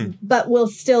 but will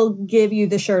still give you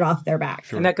the shirt off their back.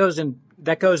 Sure. And that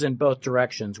goes in both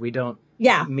directions. We don't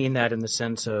mean that in the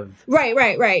sense of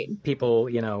right people,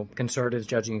 conservatives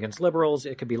judging against liberals.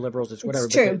 It could be liberals, it's whatever.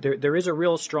 It's true. But there is a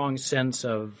real strong sense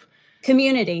of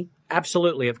community.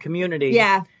 Absolutely, of community.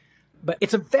 Yeah. But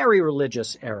it's a very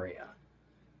religious area.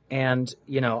 And,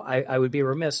 I would be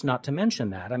remiss not to mention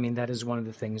that. I mean, that is one of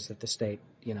the things that the state,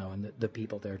 and the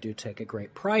people there do take a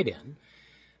great pride in.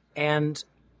 And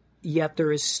yet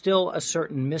there is still a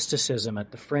certain mysticism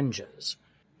at the fringes.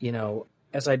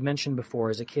 As I'd mentioned before,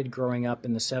 as a kid growing up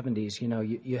in the 70s,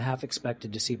 you half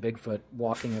expected to see Bigfoot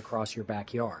walking across your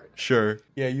backyard. Sure.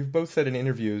 Yeah, you've both said in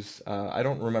interviews, I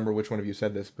don't remember which one of you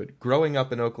said this, but growing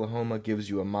up in Oklahoma gives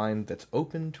you a mind that's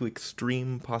open to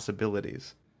extreme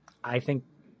possibilities. I think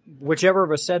whichever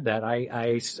of us said that,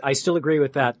 I still agree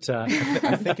with that.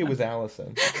 I think it was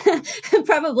Alison.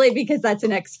 Probably because that's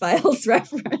an X-Files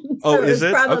reference. Oh, so is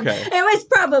it? Okay. It was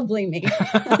probably me.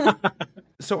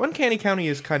 So Uncanny County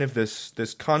is kind of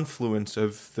this confluence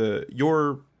of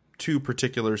your two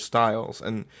particular styles.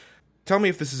 And tell me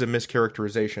if this is a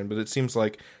mischaracterization, but it seems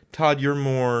like, Todd, you're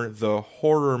more the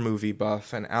horror movie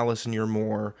buff, and Alison, you're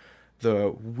more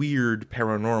the weird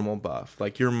paranormal buff.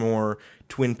 Like, you're more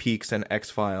Twin Peaks and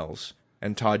X-Files.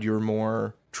 And Todd, you're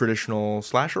more traditional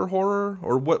slasher horror?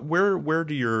 Or where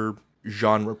do your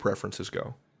genre preferences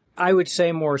go? I would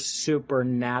say more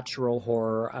supernatural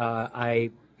horror. I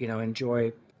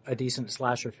enjoy a decent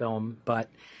slasher film, but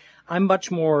I'm much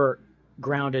more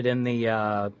grounded in the,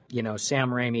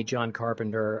 Sam Raimi, John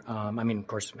Carpenter. Of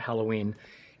course, Halloween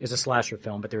is a slasher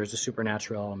film, but there is a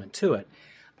supernatural element to it.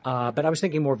 But I was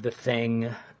thinking more of The Thing,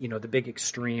 the big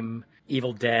extreme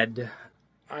Evil Dead.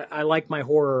 I like my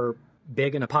horror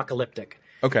big and apocalyptic.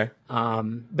 Okay.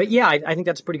 But yeah, I think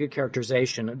that's a pretty good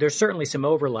characterization. There's certainly some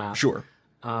overlap. Sure.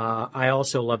 I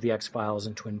also love the X-Files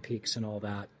and Twin Peaks and all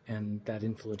that, and that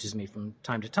influences me from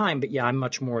time to time. But yeah, I'm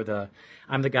much more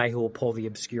I'm the guy who will pull the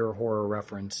obscure horror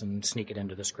reference and sneak it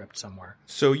into the script somewhere.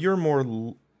 So you're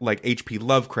more like H.P.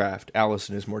 Lovecraft.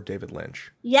 Alison is more David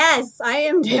Lynch. Yes, I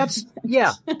am. That's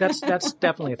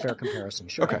definitely a fair comparison.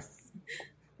 Sure. Okay.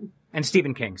 And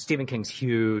Stephen King. Stephen King's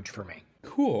huge for me.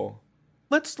 Cool.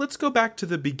 Let's go back to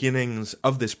the beginnings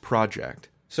of this project.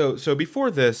 So before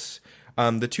this,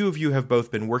 the two of you have both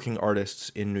been working artists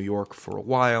in New York for a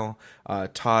while.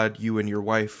 Todd, you and your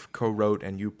wife co-wrote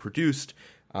and you produced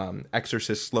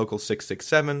Exorcist Local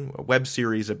 667, a web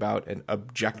series about an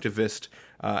objectivist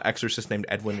exorcist named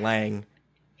Edwin Lang.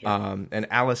 And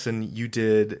Alison,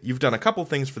 you've done a couple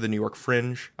things for the New York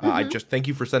Fringe. I just thank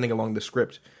you for sending along the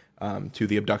script to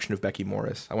The Abduction of Becky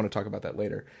Morris. I want to talk about that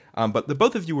later. But the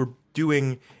both of you were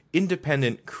doing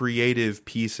independent creative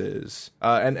pieces.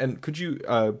 And could you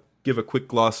give a quick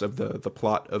gloss of the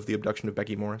plot of The Abduction of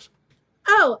Becky Morris?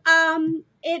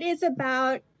 It is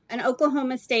about an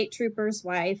Oklahoma State trooper's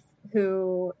wife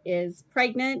who is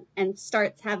pregnant and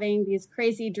starts having these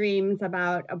crazy dreams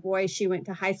about a boy she went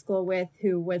to high school with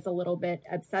who was a little bit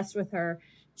obsessed with her.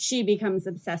 She becomes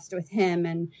obsessed with him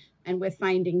and with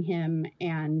finding him,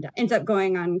 and ends up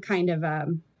going on kind of a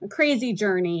crazy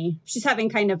journey. She's having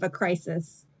kind of a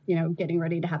crisis, getting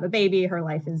ready to have a baby. Her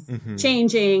life is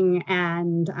changing,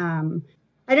 and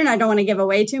I don't know. I don't want to give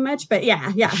away too much, but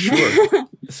yeah. Sure.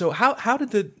 So how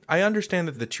did I understand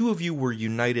that the two of you were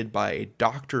united by a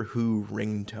Doctor Who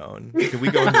ringtone? Can we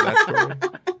go into that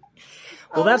story?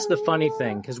 Well, that's the funny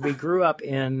thing, because we grew up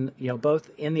in,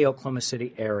 both in the Oklahoma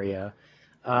City area.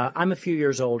 I'm a few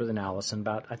years older than Alison,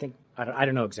 about, I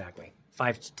don't know exactly,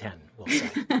 5 to 10, we'll say.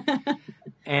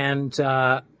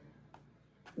 And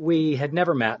we had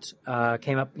never met,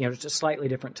 came up, just slightly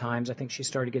different times. I think she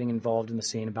started getting involved in the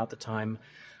scene about the time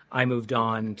I moved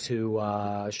on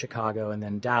to Chicago and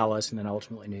then Dallas and then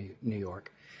ultimately New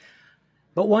York.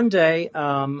 But one day,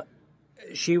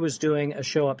 she was doing a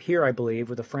show up here, I believe,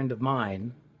 with a friend of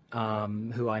mine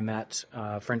who I met,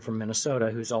 a friend from Minnesota,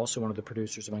 who's also one of the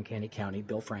producers of Uncanny County,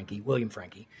 William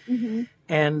Frankie. Mm-hmm.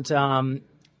 And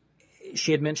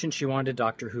she had mentioned she wanted a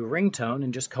Doctor Who ringtone,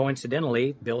 and just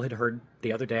coincidentally, Bill had heard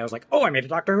the other day, I was like, I made a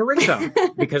Doctor Who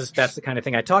ringtone, because that's the kind of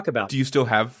thing I talk about. Do you still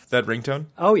have that ringtone?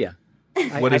 Oh, yeah.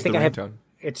 What is the ringtone?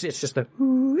 It's just the...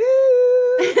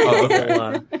 Oh,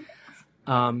 okay.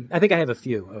 I think I have a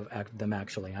few of them,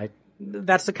 actually.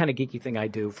 That's the kind of geeky thing I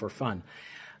do for fun.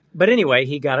 But anyway,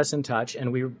 he got us in touch,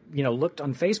 and we, looked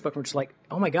on Facebook, and we're just like,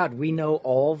 oh my God, we know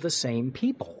all the same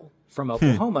people from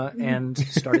Oklahoma, and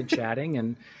started chatting,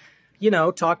 and,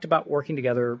 talked about working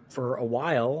together for a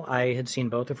while. I had seen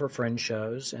both of her Fringe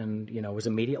shows, and, was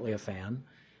immediately a fan.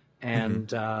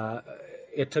 And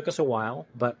it took us a while,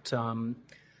 but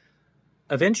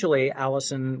eventually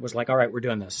Alison was like, all right, we're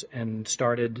doing this, and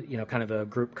started, kind of a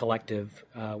group collective,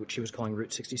 which she was calling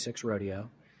Route 66 Rodeo.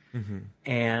 Mm-hmm.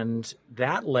 And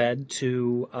that led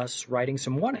to us writing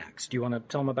some one-acts. Do you want to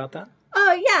tell them about that?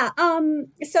 Oh, yeah.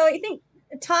 So I think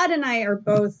Todd and I are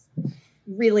both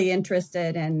really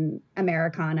interested in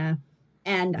Americana.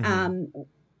 And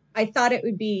I thought it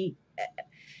would be...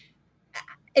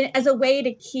 as a way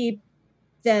to keep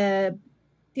the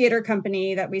theater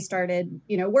company that we started,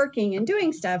 working and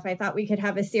doing stuff, I thought we could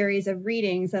have a series of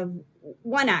readings of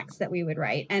one acts that we would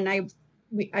write. And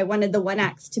I wanted the one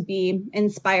acts to be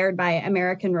inspired by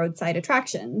American roadside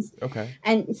attractions. Okay.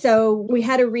 And so we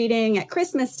had a reading at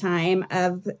Christmas time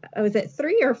of, was it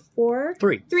 3 or 4?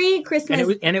 3. 3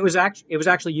 Christmas. And it was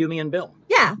actually you, me, and Bill.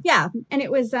 Yeah. And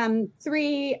it was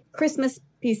 3 Christmas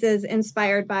pieces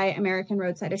inspired by American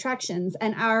roadside attractions.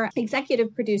 And our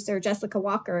executive producer, Jessica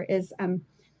Walker, is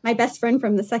my best friend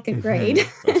from the 2nd grade.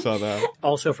 I saw that.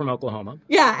 Also from Oklahoma.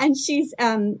 Yeah, and she's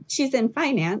in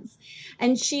finance,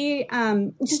 and she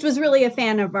just was really a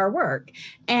fan of our work.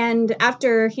 And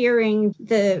after hearing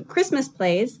the Christmas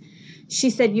plays, she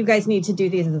said, "You guys need to do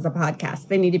these as a podcast.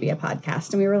 They need to be a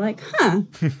podcast." And we were like, "Huh."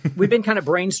 We've been kind of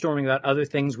brainstorming about other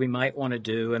things we might want to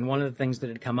do, and one of the things that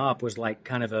had come up was like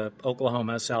kind of a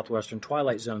Oklahoma Southwestern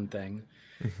Twilight Zone thing.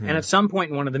 Mm-hmm. And at some point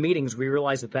in one of the meetings, we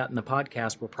realized that and the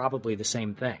podcast were probably the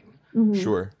same thing. Mm-hmm.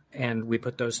 Sure. And we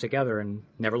put those together and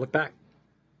never looked back.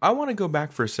 I want to go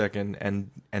back for a second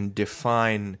and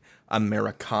define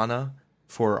Americana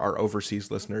for our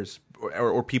overseas listeners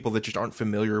or people that just aren't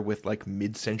familiar with like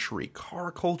mid-century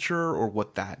car culture or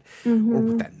what that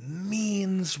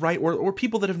means, right? Or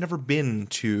people that have never been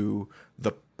to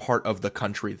the part of the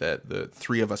country that the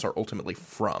 3 of us are ultimately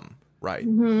from. Right.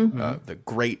 Mm-hmm. The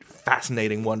great,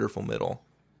 fascinating, wonderful middle.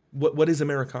 What is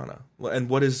Americana? And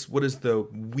what is the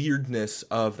weirdness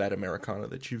of that Americana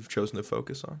that you've chosen to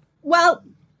focus on? Well,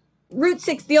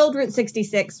 the old Route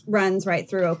 66 runs right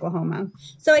through Oklahoma.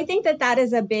 So I think that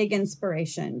is a big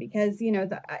inspiration because,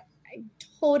 I'm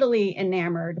totally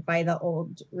enamored by the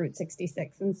old Route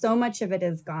 66. And so much of it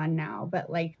is gone now. But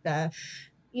like the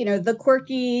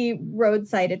quirky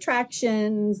roadside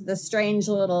attractions, the strange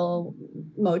little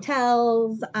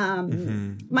motels.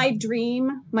 My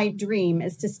dream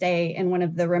is to stay in one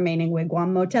of the remaining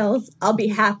wigwam motels. I'll be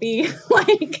happy. What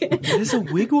is a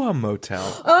wigwam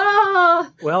motel? Oh,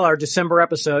 well, our December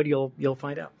episode, you'll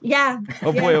find out. Yeah.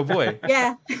 Oh boy.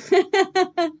 Yeah.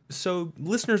 So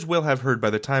listeners will have heard by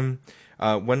the time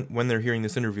when they're hearing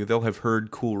this interview, they'll have heard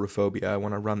Coolrophobia. I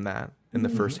want to run that in the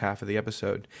first half of the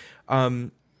episode.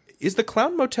 Is the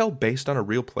Clown Motel based on a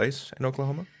real place in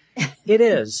Oklahoma? It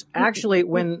is. Actually,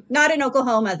 not in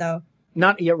Oklahoma, though.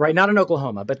 Not in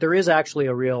Oklahoma, but there is actually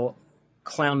a real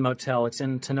Clown Motel. It's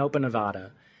in Tonopah,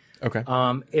 Nevada. Okay.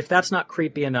 If that's not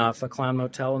creepy enough, a Clown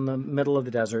Motel in the middle of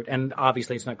the desert, and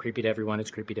obviously it's not creepy to everyone,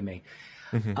 it's creepy to me.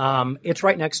 Mm-hmm. It's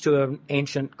right next to an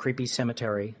ancient, creepy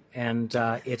cemetery, and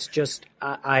it's just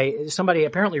somebody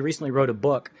apparently recently wrote a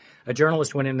book. A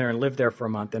journalist went in there and lived there for a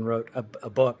month and wrote a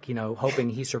book,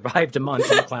 hoping he survived a month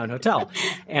in the Clown Hotel,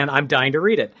 and I'm dying to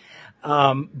read it.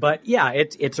 But yeah,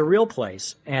 it's a real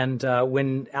place. And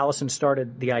when Alison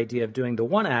started the idea of doing the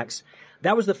one acts,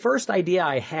 that was the first idea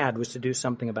I had, was to do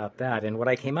something about that. And what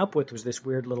I came up with was this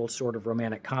weird little sort of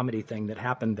romantic comedy thing that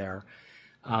happened there.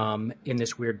 In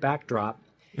this weird backdrop.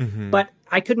 Mm-hmm. But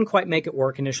I couldn't quite make it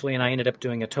work initially, and I ended up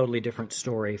doing a totally different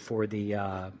story for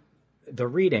the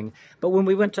reading. But when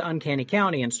we went to Uncanny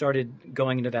County and started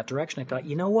going into that direction, I thought,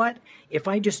 you know what? If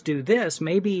I just do this,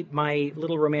 maybe my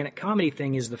little romantic comedy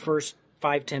thing is the first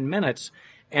 5-10 minutes,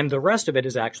 and the rest of it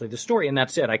is actually the story, and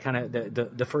that's it. I kind of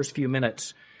the first few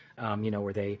minutes,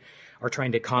 where they are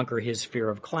trying to conquer his fear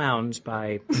of clowns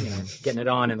by getting it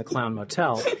on in the Clown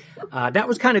Motel. That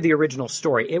was kind of the original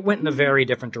story. It went in a very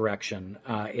different direction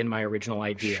in my original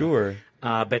idea. Sure.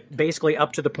 But basically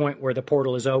up to the point where the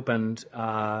portal is opened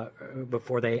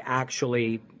before they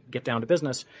actually get down to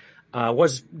business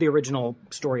was the original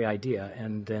story idea.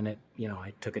 And then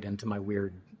I took it into my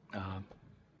weird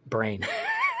brain.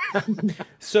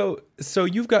 So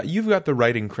you've got the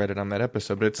writing credit on that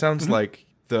episode, but it sounds like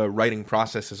the writing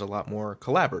process is a lot more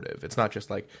collaborative. It's not just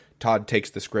like Todd takes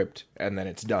the script and then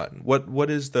it's done. What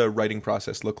does the writing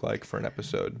process look like for an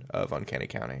episode of Uncanny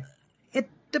County? It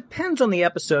depends on the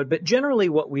episode, but generally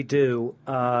what we do,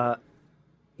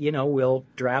 we'll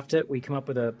draft it. We come up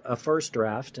with a first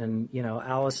draft, and,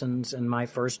 Alison's and my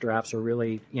first drafts are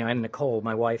really, and Nicole,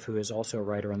 my wife, who is also a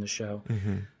writer on the show,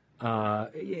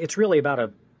 it's really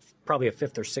about probably a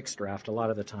 5th or 6th draft. A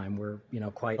lot of the time we're,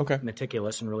 quite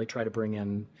meticulous and really try to bring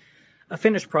in a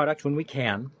finished product when we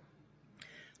can.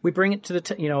 We bring it to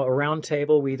the, a round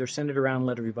table. We either send it around and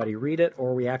let everybody read it,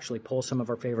 or we actually pull some of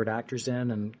our favorite actors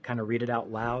in and kind of read it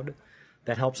out loud.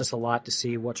 That helps us a lot to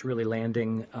see what's really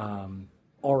landing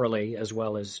orally, as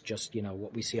well as just,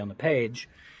 what we see on the page.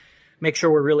 Make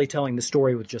sure we're really telling the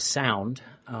story with just sound.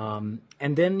 And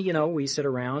then, we sit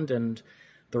around and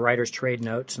the writers trade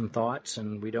notes and thoughts,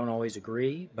 and we don't always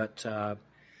agree, but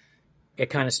It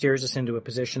kind of steers us into a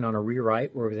position on a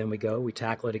rewrite where then we go, we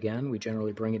tackle it again. We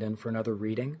generally bring it in for another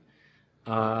reading.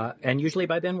 And usually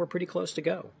by then we're pretty close to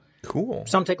go. Cool.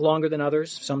 Some take longer than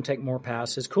others. Some take more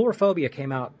passes. Coulrophobia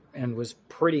came out and was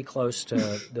pretty close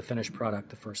to the finished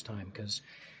product the first time because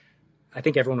I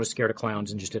think everyone was scared of clowns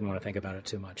and just didn't want to think about it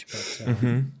too much.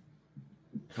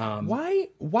 But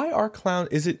why are clowns?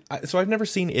 Is it so? I've never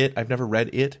seen it. I've never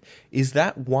read it. Is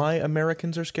that why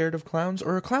Americans are scared of clowns,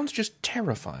 or are clowns just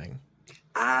terrifying?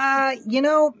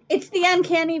 It's the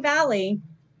Uncanny Valley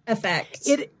effect.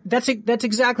 That's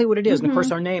exactly what it is. And of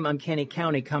course, our name, Uncanny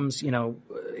County, comes,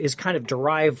 is kind of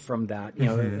derived from that.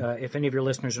 If any of your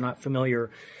listeners are not familiar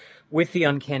with the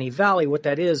Uncanny Valley, what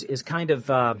that is kind of,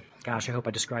 I hope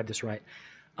I described this right.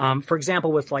 For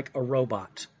example, with like a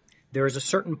robot, there is a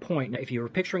certain point. Now, if you were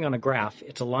picturing on a graph,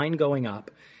 it's a line going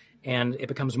up, and it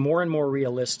becomes more and more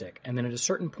realistic. And then at a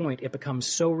certain point, it becomes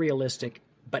so realistic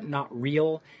but not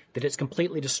real that it's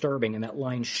completely disturbing, and that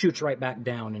line shoots right back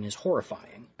down and is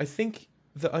horrifying. I think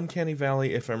the Uncanny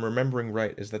Valley, if I'm remembering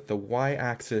right, is that the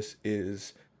y-axis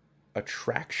is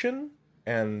attraction,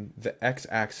 and the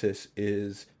x-axis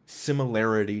is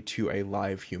similarity to a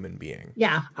live human being.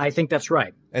 Yeah. I think that's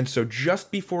right. And so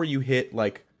just before you hit,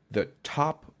 like, the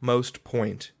topmost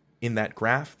point in that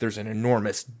graph, there's an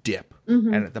enormous dip.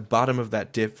 Mm-hmm. And at the bottom of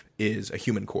that dip is a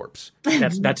human corpse.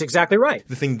 That's exactly right.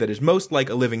 The thing that is most like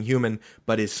a living human,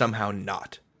 but is somehow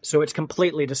not. So it's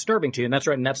completely disturbing to you, and that's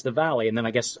right, and that's the valley. And then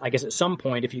I guess at some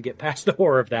point, if you get past the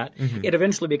horror of that, it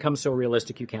eventually becomes so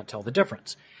realistic you can't tell the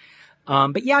difference.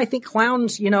 But yeah, I think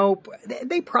clowns,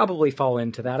 they probably fall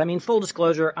into that. I mean, full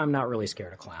disclosure, I'm not really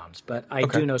scared of clowns, but I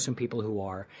do know some people who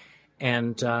are.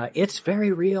 And it's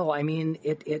very real. I mean,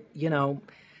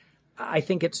 I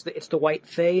think it's the white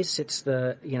face, it's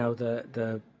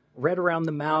the red around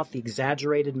the mouth, the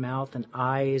exaggerated mouth and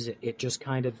eyes. It just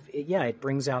kind of it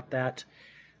brings out that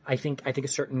I think a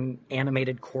certain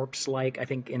animated corpse-like. I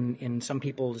think in some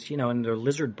people's in their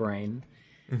lizard brain,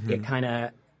 it kind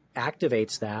of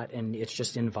activates that, and it's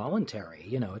just involuntary.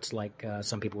 It's like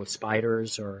some people with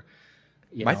spiders or.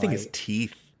 My thing is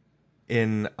teeth.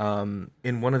 In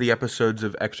one of the episodes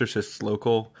of Exorcist's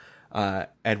Local,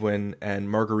 Edwin and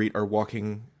Marguerite are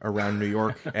walking around New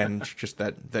York, and just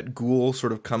that ghoul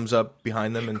sort of comes up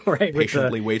behind them and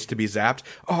patiently waits to be zapped.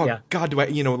 Oh yeah. God, do I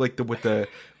with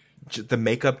the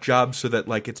makeup job so that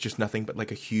like it's just nothing but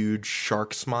like a huge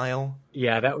shark smile.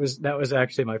 Yeah, that was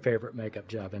actually my favorite makeup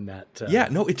job in that.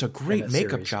 It's a great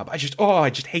makeup series. job. I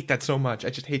just hate that so much. I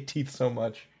just hate teeth so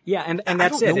much. Yeah, and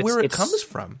that's I don't know where it comes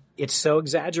from. It's so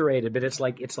exaggerated, but it's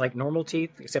like normal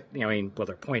teeth, except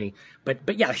they're pointy,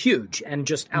 but yeah, huge and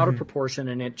just out of proportion,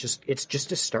 and it's just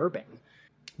disturbing.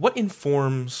 What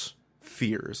informs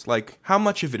fears? Like, how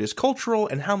much of it is cultural,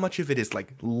 and how much of it is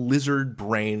like lizard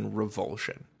brain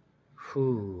revulsion?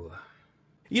 Ooh.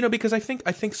 Because I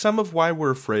think some of why we're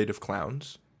afraid of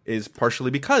clowns is partially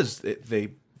because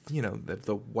the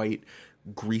white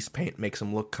grease paint makes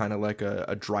them look kind of like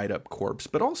a dried up corpse,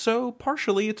 but also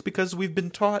partially it's because we've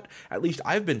been taught, at least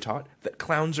I've been taught, that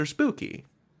clowns are spooky.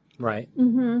 Right.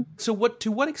 Mm-hmm. So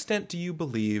to what extent do you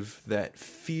believe that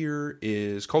fear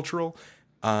is cultural,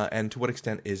 and to what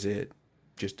extent is it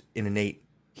just an innate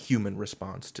human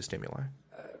response to stimuli?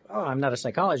 I'm not a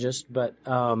psychologist, but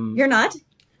You're not?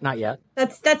 Not yet.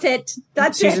 That's it.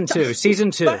 That's season it.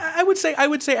 Season 2. But I would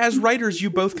say as writers,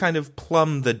 you both kind of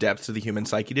plumb the depths of the human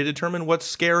psyche to determine what's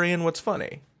scary and what's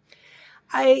funny.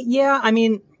 I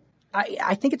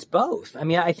think it's both. I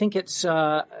mean, I think it's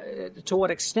to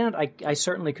what extent I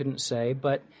certainly couldn't say,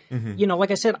 but like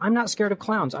I said, I'm not scared of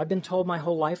clowns. I've been told my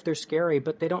whole life they're scary,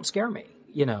 but they don't scare me.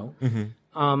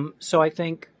 So I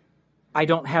think I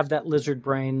don't have that lizard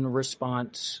brain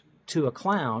response to a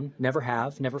clown. Never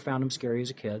found him scary as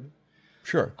a kid.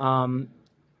 Sure.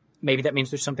 Maybe that means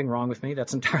there's something wrong with me.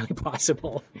 That's entirely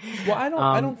possible. Well,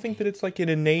 I don't think that it's like an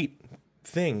innate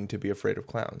thing to be afraid of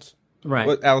clowns. Right.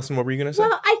 Well, Alison, what were you going to say?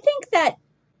 Well, I think that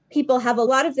people have a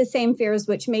lot of the same fears,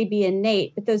 which may be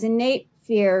innate, but those innate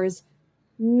fears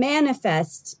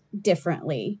manifest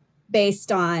differently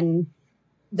based on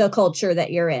the culture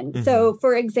that you're in. Mm-hmm. So,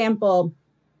 for example,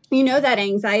 that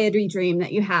anxiety dream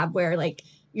that you have where like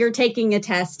you're taking a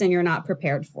test and you're not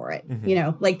prepared for it,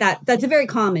 like that's a very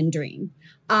common dream.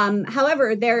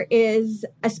 However, there is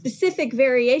a specific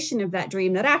variation of that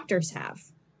dream that actors have.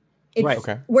 It's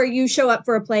where you show up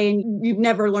for a play and you've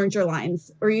never learned your lines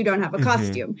or you don't have a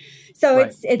costume. So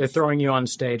it's they're throwing you on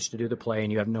stage to do the play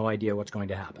and you have no idea what's going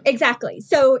to happen. Exactly.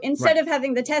 So instead of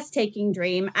having the test taking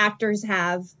dream, actors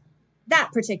have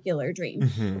that particular dream.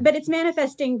 Mm-hmm. But it's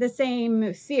manifesting the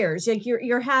same fears. Like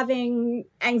you're having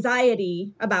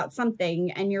anxiety about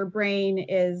something, and your brain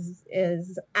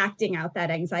is acting out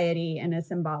that anxiety in a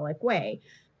symbolic way.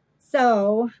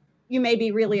 So you may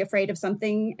be really afraid of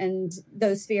something, and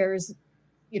those fears,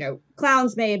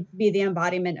 clowns may be the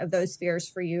embodiment of those fears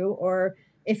for you. Or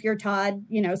if you're Todd,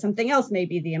 something else may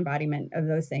be the embodiment of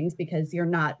those things, because you're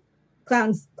not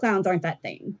clowns aren't that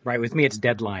thing. Right. With me, it's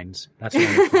deadlines. That's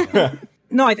what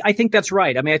No, I think that's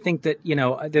right. I mean, I think that,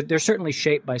 that they're certainly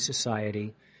shaped by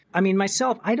society. I mean,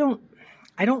 myself, I don't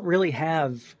really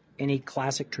have any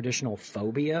classic traditional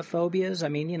phobias. I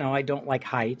mean, I don't like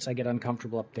heights. I get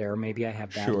uncomfortable up there. Maybe I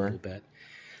have that a little bit.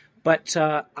 But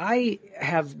I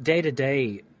have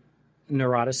day-to-day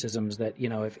neuroticisms that,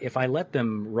 if I let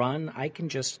them run, I can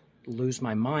just lose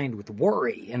my mind with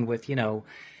worry and with,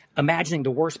 imagining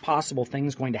the worst possible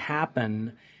things going to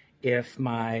happen if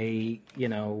my,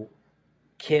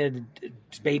 kid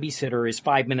babysitter is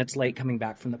 5 minutes late coming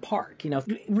back from the park.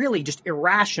 Really just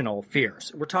irrational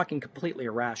fears. We're talking completely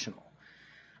irrational.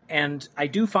 And I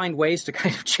do find ways to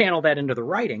kind of channel that into the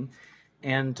writing.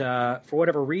 And for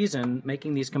whatever reason,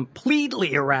 making these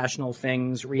completely irrational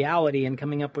things reality and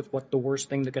coming up with what the worst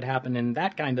thing that could happen in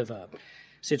that kind of a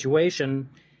situation,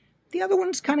 the other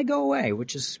ones kind of go away,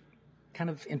 which is kind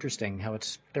of interesting how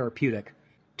it's therapeutic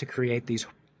to create these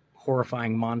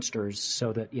horrifying monsters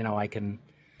so that, I can,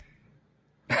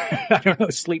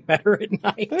 sleep better at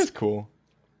night. That's cool.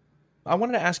 I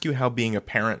wanted to ask you how being a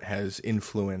parent has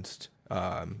influenced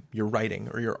your writing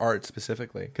or your art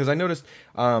specifically. Because I noticed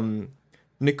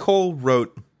Nicole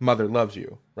wrote Mother Loves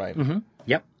You, right? Mm-hmm.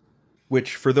 Yep.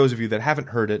 Which, for those of you that haven't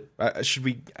heard it, should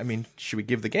we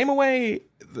give the game away?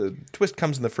 The twist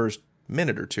comes in the first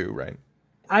minute or two, right?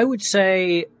 I would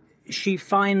say she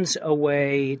finds a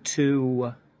way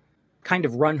to kind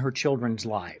of run her children's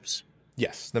lives.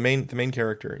 Yes, the main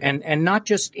character. Yeah. And not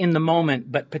just in the moment,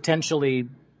 but potentially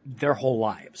their whole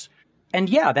lives. And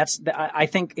yeah, I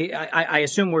think I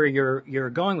assume where you're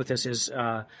going with this is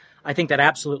I think that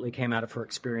absolutely came out of her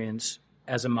experience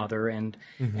as a mother and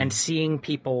seeing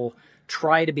people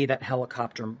try to be that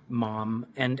helicopter mom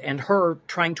and her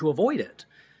trying to avoid it.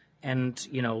 And,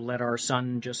 let our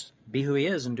son just be who he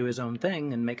is and do his own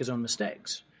thing and make his own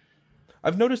mistakes.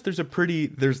 I've noticed there's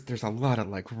a lot of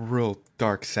like real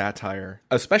dark satire,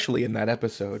 especially in that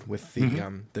episode with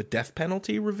the death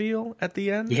penalty reveal at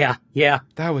the end. Yeah.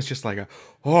 That was just like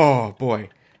oh boy.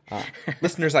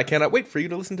 Listeners, I cannot wait for you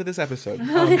to listen to this episode.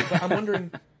 But I'm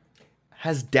wondering,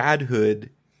 has dadhood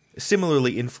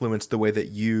similarly influenced the way that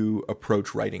you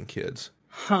approach writing kids?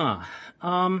 Huh.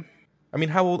 I mean,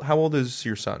 how old is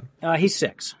your son? He's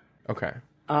 6. Okay.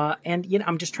 And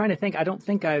I'm just trying to think. I don't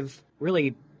think I've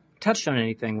really touched on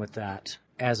anything with that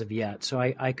as of yet. So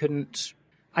I couldn't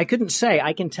say.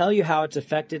 I can tell you how it's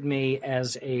affected me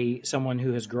as someone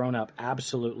who has grown up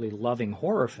absolutely loving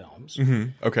horror films.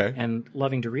 Mm-hmm. Okay. And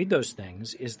loving to read those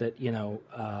things is that,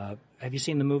 have you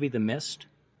seen the movie The Mist?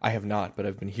 I have not, but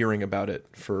I've been hearing about it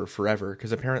for forever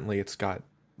because apparently it's got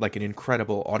like an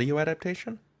incredible audio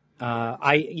adaptation.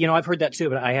 I've heard that too,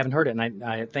 but I haven't heard it, and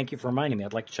I thank you for reminding me.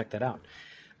 I'd like to check that out.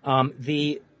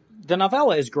 The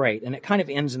novella is great, and it kind of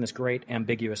ends in this great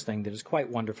ambiguous thing that is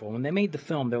quite wonderful. When they made the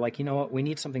film, they're like, you know what, we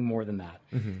need something more than that.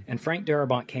 Mm-hmm. And Frank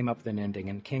Darabont came up with an ending,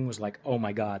 and King was like, oh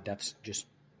my God, that's just,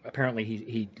 apparently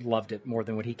he loved it more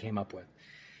than what he came up with.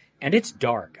 And it's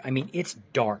dark. I mean, it's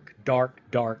dark.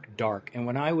 And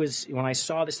when I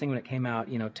saw this thing when it came out,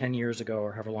 10 years ago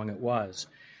or however long it was,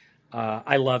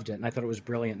 I loved it, and I thought it was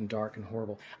brilliant and dark and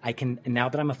horrible. Now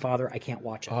that I'm a father, I can't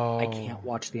watch it. I can't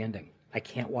watch the ending. I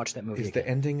can't watch that movie. Is again. The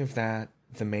ending of that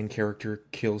the main character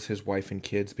kills his wife and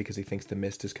kids because he thinks the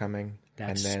mist is coming?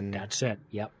 That's it.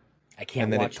 Yep. I can't.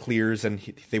 And then watch it clears, and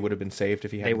they would have been saved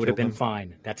if he hadn't. They would have been them.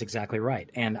 fine. That's exactly right.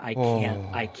 And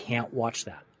I can't watch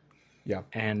that. Yeah.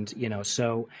 And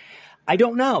so I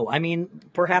don't know. I mean,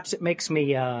 perhaps it makes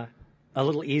me a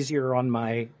little easier on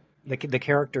the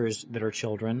characters that are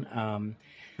children.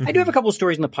 I do have a couple of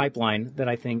stories in the pipeline that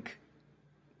I think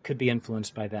could be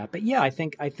influenced by that. But yeah, I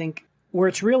think where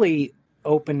it's really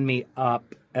opened me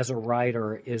up as a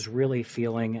writer is really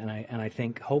feeling, and I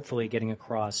think hopefully getting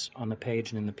across on the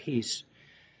page and in the piece,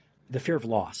 the fear of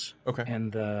loss. Okay.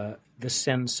 And the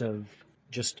sense of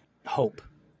just hope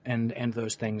and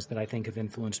those things that I think have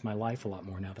influenced my life a lot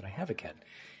more now that I have a kid.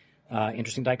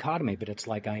 Interesting dichotomy, but it's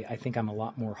like I think I'm a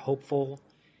lot more hopeful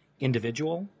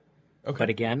individual. Okay. But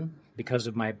again, because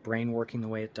of my brain working the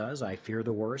way it does, I fear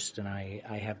the worst, and I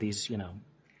have these,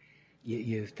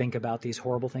 you think about these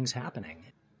horrible things happening.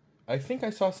 I think I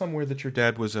saw somewhere that your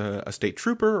dad was a state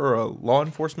trooper or a law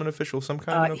enforcement official, some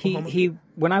kind in Oklahoma. He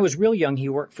when I was real young, he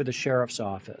worked for the sheriff's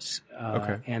office.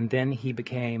 Okay. And then he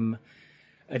became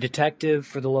a detective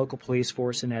for the local police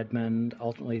force in Edmond.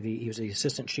 Ultimately, he was the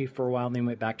assistant chief for a while, and then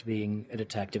went back to being a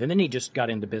detective. And then he just got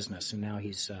into business, and now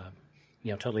he's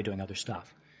totally doing other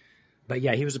stuff. But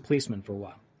yeah, he was a policeman for a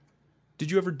while.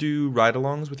 Did you ever do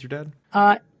ride-alongs with your dad?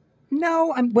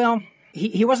 No.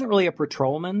 He wasn't really a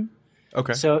patrolman.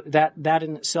 Okay. So that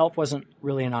in itself wasn't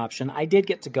really an option. I did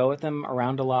get to go with him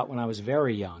around a lot when I was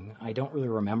very young. I don't really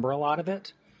remember a lot of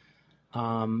it.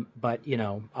 But,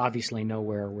 obviously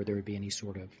nowhere where there would be any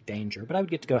sort of danger. But I would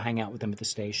get to go hang out with him at the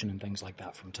station and things like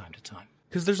that from time to time.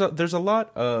 Because there's a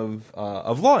lot of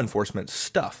law enforcement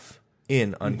stuff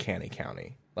in Uncanny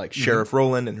County. Like Sheriff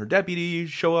Rowland and her deputy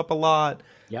show up a lot.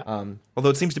 Yeah. Although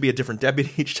it seems to be a different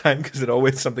deputy each time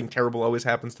because something terrible always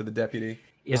happens to the deputy.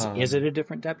 Is it a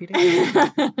different deputy?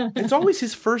 It's always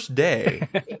his first day.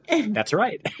 That's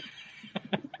right.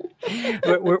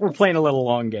 We're playing a little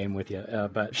long game with you,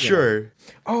 but sure.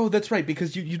 Oh, that's right,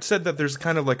 because you'd said that there's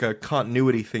kind of like a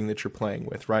continuity thing that you're playing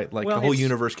with, right? Like the whole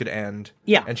universe could end,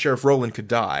 and Sheriff Rowland could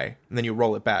die, and then you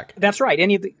roll it back. That's right.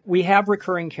 We have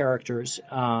recurring characters.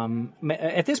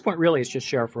 At this point, really, it's just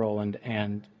Sheriff Rowland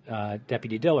and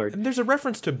Deputy Dillard. And there's a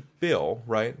reference to Bill,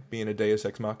 right, being a Deus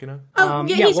Ex Machina. Oh,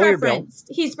 he's referenced.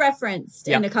 Bill. He's referenced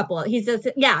in a couple.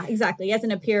 Exactly. He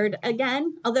hasn't appeared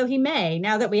again, although he may,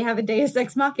 now that we have a Deus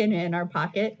Ex Machina in our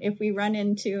pocket, if we write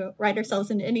ourselves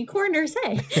into any corners,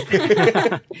 hey.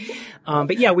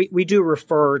 But yeah, we do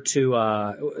refer to,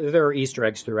 there are Easter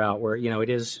eggs throughout where, it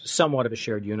is somewhat of a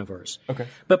shared universe. Okay.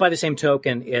 But by the same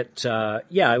token,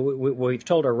 what we've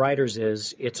told our writers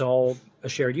is it's all a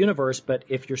shared universe, but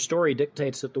if your story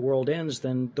dictates that the world ends,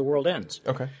 then the world ends.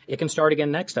 Okay. It can start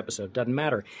again next episode. Doesn't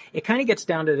matter. It kind of gets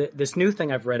down to this new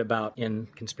thing I've read about in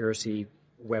conspiracy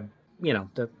web,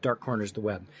 the dark corners of the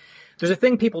web. There's a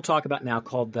thing people talk about now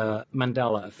called the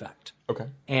Mandela effect. Okay.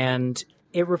 And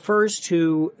it refers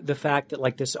to the fact that,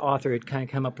 like, this author had kind of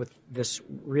come up with this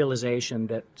realization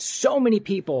that so many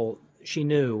people she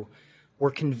knew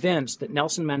were convinced that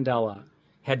Nelson Mandela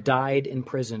had died in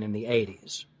prison in the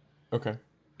 80s. Okay.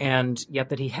 And yet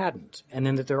that he hadn't. And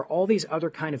then that there are all these other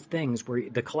kind of things where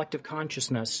the collective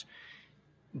consciousness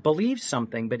believes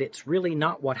something, but it's really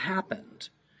not what happened.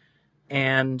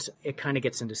 And it kind of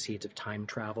gets into seeds of time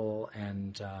travel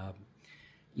and,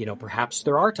 perhaps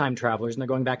there are time travelers and they're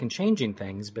going back and changing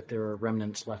things, but there are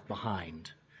remnants left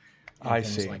behind. I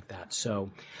things see. Like that.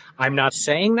 So I'm not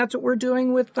saying that's what we're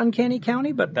doing with Uncanny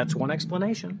County, but that's one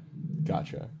explanation.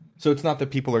 Gotcha. So it's not that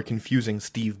people are confusing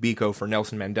Steve Biko for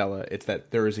Nelson Mandela. It's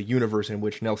that there is a universe in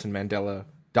which Nelson Mandela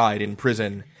died in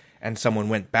prison and someone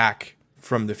went back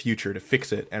from the future to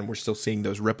fix it, and we're still seeing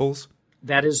those ripples.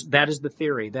 That is the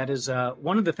theory. That is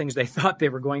one of the things they thought they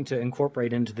were going to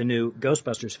incorporate into the new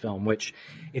Ghostbusters film, which,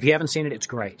 if you haven't seen it, it's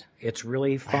great. It's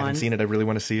really fun. I haven't seen it. I really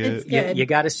want to see it. You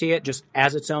got to see it just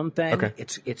as its own thing. Okay.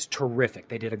 It's terrific.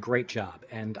 They did a great job,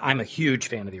 and I'm a huge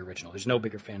fan of the original. There's no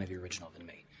bigger fan of the original than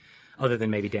me. Other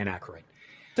than maybe Dan Aykroyd.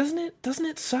 Doesn't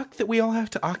it suck that we all have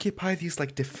to occupy these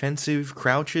like defensive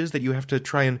crouches that you have to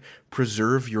try and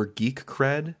preserve your geek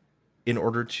cred in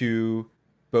order to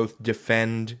both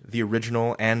defend the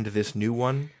original and this new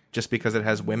one just because it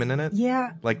has women in it?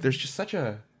 Yeah. Like there's just such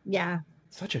a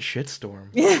shitstorm.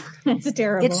 Yeah, it's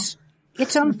terrible.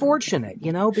 It's unfortunate,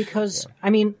 because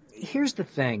here's the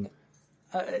thing.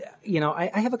 I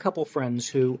have a couple friends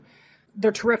who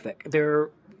they're terrific.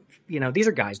 They're these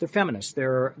are guys. They're feminists.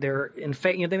 They're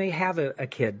they may have a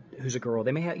kid who's a girl.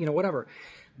 They may have whatever,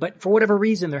 but for whatever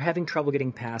reason, they're having trouble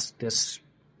getting past this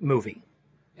movie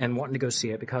and wanting to go see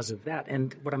it because of that.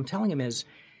 And what I'm telling them is,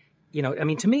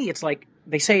 to me, it's like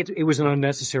they say it was an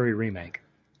unnecessary remake.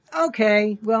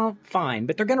 Okay, well, fine,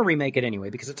 but they're going to remake it anyway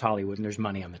because it's Hollywood and there's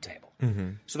money on the table.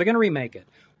 Mm-hmm. So they're going to remake it.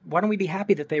 Why don't we be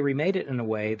happy that they remade it in a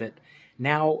way that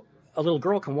now a little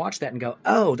girl can watch that and go,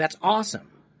 "Oh, that's awesome.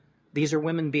 These are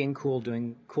women being cool,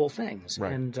 doing cool things."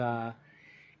 Right. And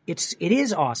it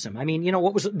is awesome.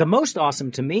 What was the most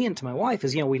awesome to me and to my wife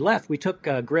is, we left. We took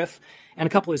Griff and a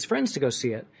couple of his friends to go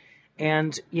see it.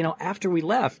 And, after we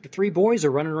left, the three boys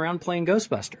are running around playing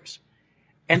Ghostbusters.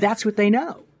 And that's what they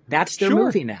know. That's their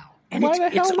movie now. And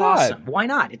it's awesome. Why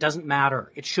not? It doesn't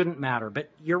matter. It shouldn't matter. But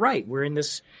you're right. We're in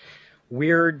this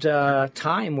weird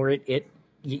time where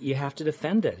you have to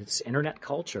defend it. It's internet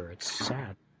culture. It's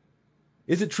sad.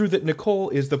 Is it true that Nicole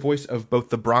is the voice of both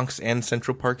the Bronx and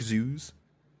Central Park zoos?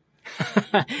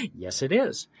 Yes, it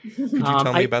is. Could you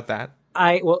tell me about that?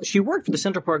 She worked for the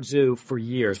Central Park Zoo for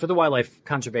years, for the Wildlife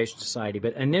Conservation Society,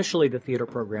 but initially the theater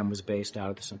program was based out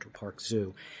of the Central Park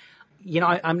Zoo.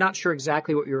 I'm not sure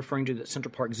exactly what you're referring to at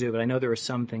Central Park Zoo, but I know there are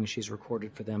some things she's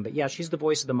recorded for them. But yeah, she's the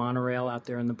voice of the monorail out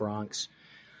there in the Bronx.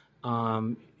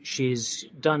 She's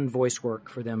done voice work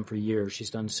for them for years. She's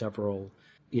done several,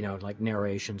 like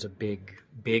narrations of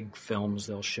big films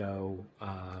they'll show.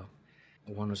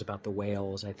 One was about the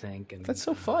whales, I think. And that's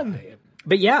so fun.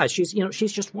 But yeah, she's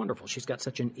just wonderful. She's got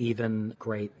such an even,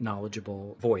 great,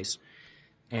 knowledgeable voice.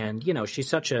 And, she's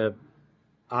such a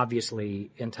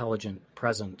obviously intelligent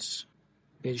presence.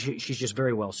 She's just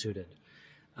very well suited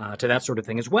to that sort of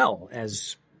thing, as well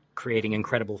as creating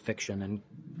incredible fiction and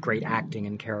great acting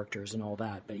and characters and all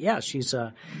that. But yeah, she's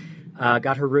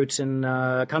got her roots in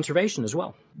conservation as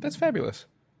well. That's fabulous.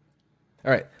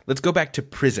 All right, let's go back to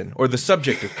prison, or the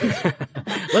subject of prison.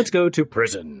 Let's go to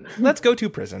prison. Let's go to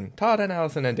prison. Todd and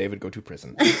Alison and David go to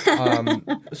prison.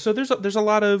 So there's a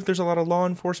lot of law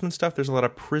enforcement stuff. There's a lot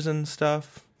of prison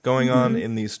stuff going on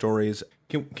in these stories.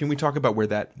 Can we talk about where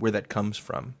that comes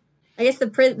from? I guess the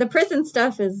prison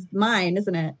stuff is mine,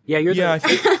 isn't it? Yeah, I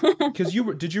think because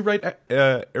did you write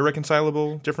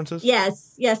Irreconcilable Differences?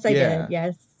 Yes, I did.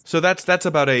 Yes. So that's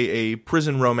about a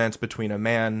prison romance between a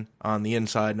man on the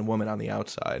inside and a woman on the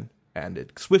outside, and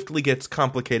it swiftly gets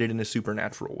complicated in a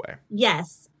supernatural way.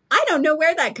 Yes. I don't know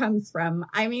where that comes from.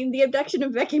 I mean, The Abduction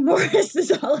of Becky Morris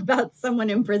is all about someone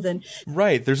in prison.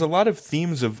 Right. There's a lot of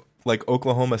themes of like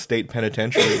Oklahoma State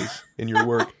penitentiaries in your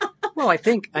work. Well,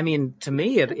 to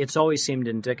me, it's always seemed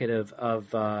indicative of,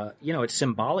 it's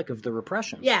symbolic of the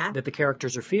repression that the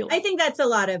characters are feeling. I think that's a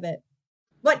lot of it.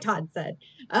 What Todd said.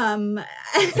 Well,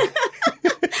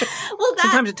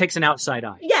 sometimes it takes an outside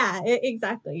eye. Yeah,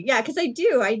 exactly. Yeah, because I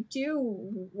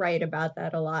do write about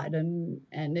that a lot, and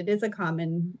it is a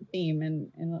common theme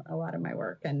in a lot of my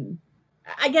work. And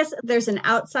I guess there's an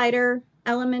outsider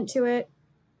element to it.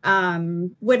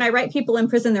 When I write people in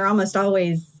prison, they're almost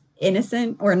always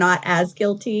innocent or not as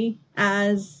guilty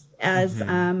as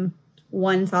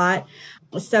one thought.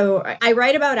 So I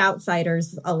write about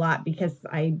outsiders a lot because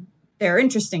they're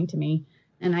interesting to me.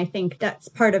 And I think that's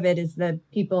part of it is the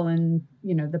people in,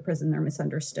 the prison, they're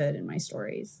misunderstood in my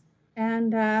stories.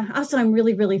 And also, I'm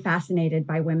really, really fascinated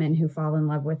by women who fall in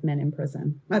love with men in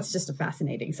prison. That's just a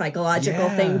fascinating psychological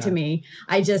thing to me.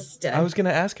 I was going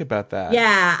to ask about that.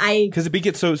 Yeah, because it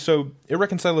begins so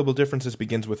Irreconcilable Differences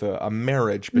begins with a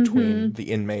marriage between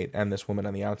the inmate and this woman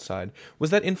on the outside. Was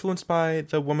that influenced by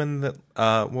the woman that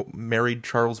married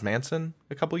Charles Manson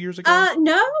a couple years ago?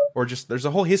 No. Or just there's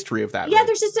a whole history of that. Yeah, right?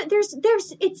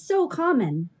 there's it's so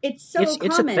common. It's common.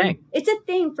 It's a thing. It's a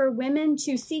thing for women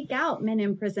to seek out men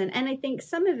in prison. And I think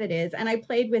some of it is, and I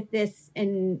played with this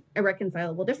in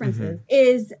Irreconcilable Differences,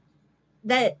 is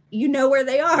that you know where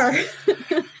they are.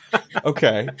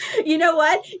 Okay. You know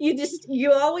what?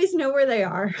 You always know where they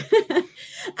are.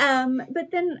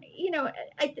 But then,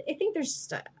 I think there's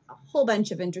just a whole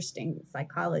bunch of interesting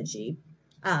psychology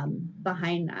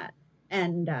behind that.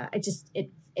 And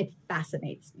it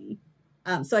fascinates me.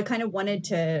 So I kind of wanted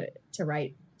to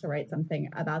write something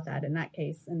about that in that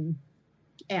case. And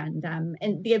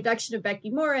The Abduction of Becky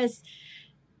Morris,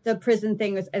 the prison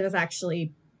thing is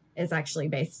actually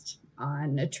based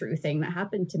on a true thing that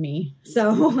happened to me.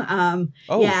 So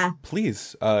yeah.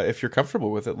 Please, if you're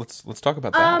comfortable with it, let's talk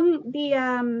about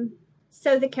that.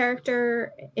 So the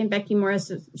character in Becky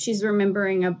Morris, she's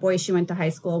remembering a boy she went to high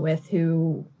school with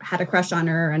who had a crush on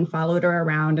her and followed her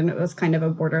around, and it was kind of a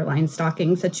borderline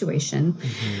stalking situation.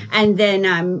 And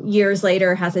then years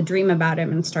later has a dream about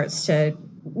him and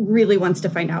really wants to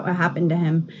find out what happened to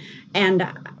him. And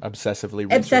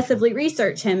obsessively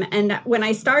research him. And when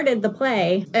I started the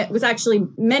play, it was actually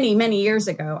many, many years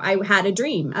ago, I had a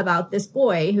dream about this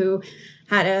boy who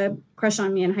had a crush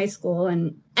on me in high school,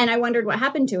 and I wondered what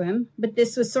happened to him. But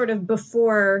this was sort of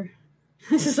before,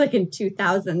 this is like in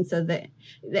 2000, so that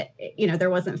there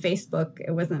wasn't Facebook.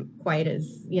 It wasn't quite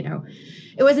as,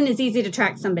 it wasn't as easy to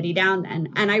track somebody down then.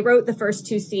 And I wrote the first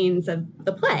 2 scenes of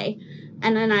the play,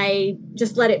 and then I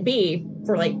just let it be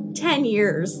for like 10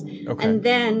 years. Okay. And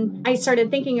then I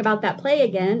started thinking about that play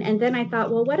again, and then I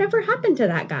thought, well, whatever happened to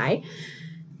that guy?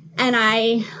 And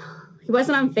he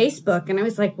wasn't on Facebook, and I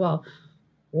was like, well,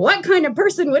 what kind of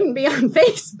person wouldn't be on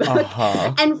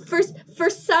Facebook? And for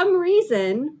some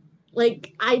reason,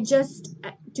 like,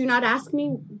 do not ask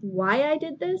me why I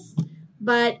did this,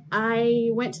 but I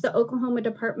went to the Oklahoma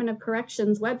Department of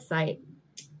Corrections website,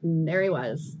 and there he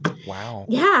was. Wow.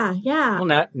 Yeah.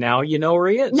 Well, now you know where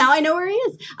he is. Now I know where he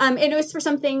is. And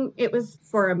it was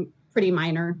for a pretty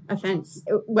minor offense.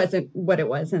 It wasn't what it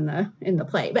was in the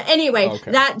play. But anyway,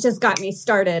 That just got me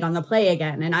started on the play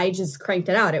again, and I just cranked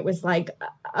it out. It was like,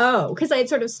 because I had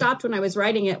sort of stopped when I was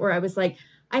writing it, where I was like,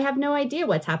 I have no idea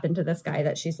what's happened to this guy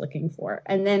that she's looking for.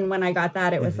 And then when I got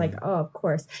that, it was like, oh, of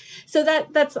course. So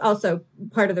that's also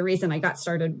part of the reason I got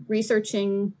started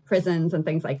researching prisons and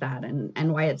things like that,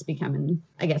 and why it's become,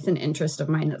 I guess, an interest of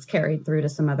mine that's carried through to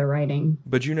some other writing.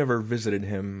 But you never visited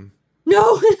him.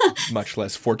 No. Much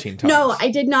less 14 times. No,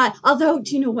 I did not. Although,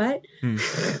 do you know what?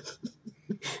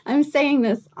 I'm saying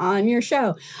this on your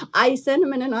show. I sent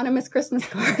him an anonymous Christmas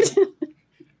card.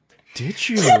 Did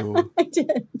you? I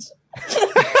did.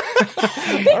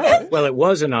 Well, it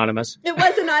was anonymous. It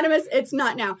was anonymous. It's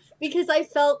not now. Because I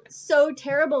felt so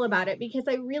terrible about it, because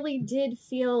I really did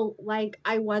feel like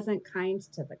I wasn't kind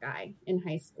to the guy in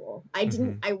high school. I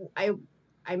didn't,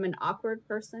 I'm an awkward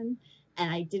person, and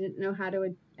I didn't know how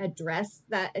to address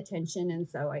that attention. And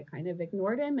so I kind of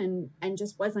ignored him and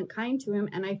just wasn't kind to him.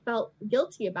 And I felt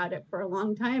guilty about it for a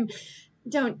long time.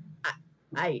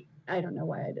 I don't know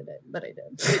why I did it, but I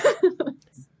did.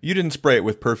 You didn't spray it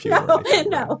with perfume or anything,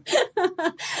 no.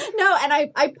 No, and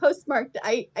I postmarked,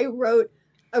 I wrote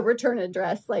a return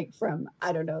address like from,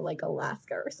 I don't know, like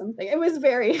Alaska or something. It was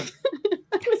very...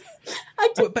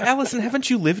 But Alison, haven't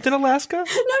you lived in Alaska? No,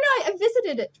 I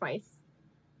visited it twice.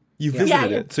 You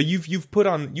visited it, so you've put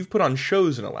on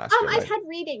shows in Alaska. I've right? had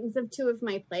readings of 2 of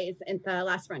my plays at the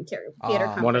Last Frontier Theater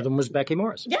Company. One of them was Becky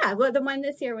Morris. Yeah, well, the one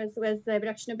this year was the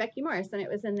production of Becky Morris, and it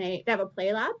was they have a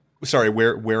play lab. Sorry,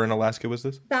 where in Alaska was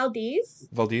this? Valdez,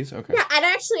 okay. Yeah, and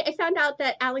actually, I found out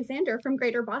that Alexander from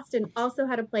Greater Boston also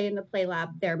had a play in the play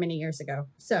lab there many years ago.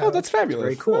 So, that's fabulous.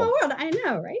 Very cool. Small world, I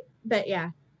know, right? But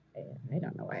yeah, I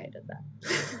don't know why I did that.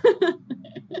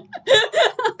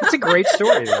 It's a great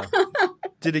story, though.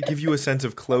 Did it give you a sense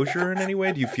of closure in any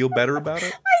way? Do you feel better about it? I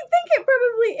think it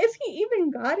probably, if he even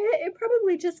got it, it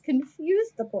probably just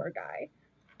confused the poor guy.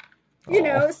 You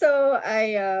know, so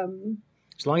I...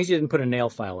 As long as you didn't put a nail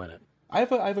file in it. I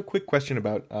have a quick question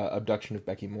about abduction of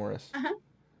Becky Morris.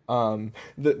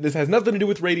 This has nothing to do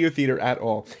with radio theater at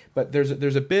all, but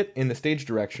there's a bit in the stage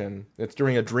direction that's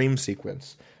during a dream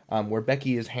sequence where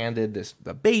Becky is handed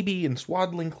a baby in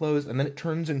swaddling clothes, and then it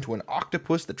turns into an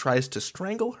octopus that tries to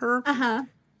strangle her.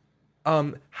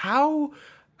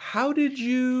 How did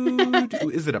you do,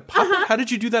 is it a puppet? How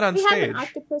did you do that on stage? We had an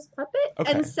octopus puppet,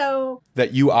 and so...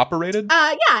 That you operated?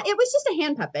 Yeah, it was just a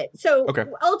hand puppet. So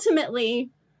ultimately,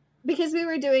 because we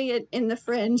were doing it in the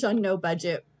Fringe on no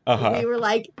budget, we were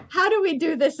like, how do we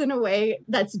do this in a way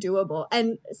that's doable?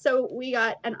 And so we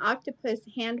got an octopus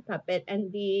hand puppet,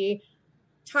 and the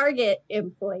Target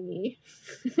employee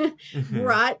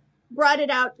brought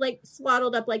it out like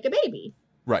swaddled up like a baby.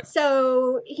 Right.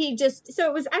 So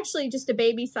it was actually just a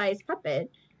baby-sized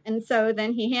puppet. And so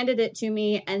then he handed it to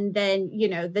me, and then,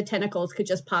 the tentacles could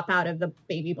just pop out of the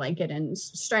baby blanket and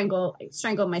strangle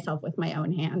myself with my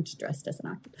own hand dressed as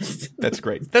an octopus. That's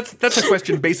great. That's a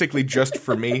question basically just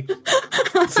for me.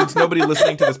 Since nobody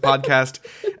listening to this podcast,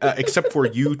 except for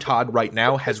you, Todd, right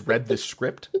now, has read this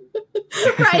script.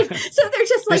 Right. So they're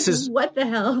just like, what the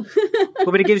hell?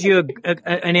 Well, but it gives you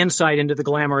an insight into the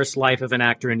glamorous life of an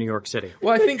actor in New York City.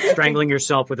 Well, I think strangling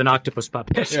yourself with an octopus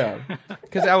puppet. Yeah.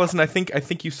 Because Alison, I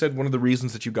think you said one of the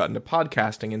reasons that you got into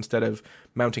podcasting instead of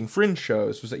mounting fringe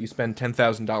shows was that you spend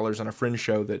 $10,000 on a fringe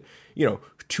show that,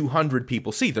 200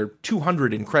 people see. They're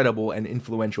 200 incredible and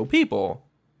influential people,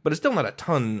 but it's still not a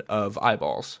ton of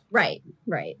eyeballs. Right.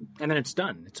 And then it's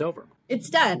done. It's over. It's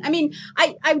done. I mean,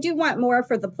 I do want more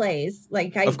for the plays.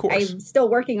 Like, I'm still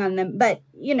working on them, but,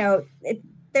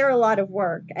 they're a lot of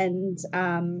work, and,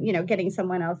 getting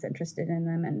someone else interested in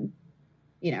them and,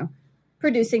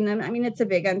 producing them. I mean, it's a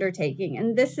big undertaking.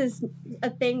 And this is a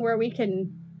thing where we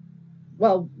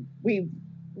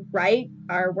write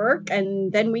our work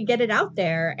and then we get it out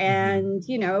there. And,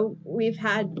 we've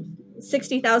had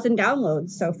 60,000 downloads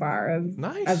so far of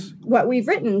what we've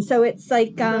written. So it's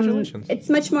like, congratulations. It's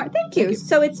much more, thank you.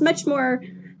 So it's much more,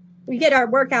 we get our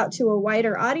work out to a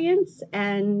wider audience,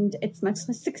 and it's much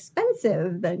less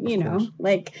expensive than,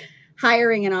 like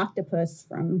hiring an octopus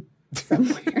from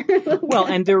somewhere. Well,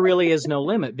 and there really is no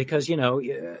limit, because,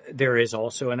 there is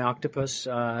also an octopus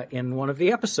in one of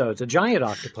the episodes, a giant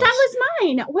octopus. That was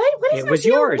mine. What is it my was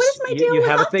deal? yours. What is my deal you with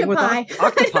have octopi? a thing with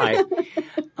octopi.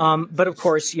 But of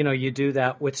course, you do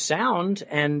that with sound,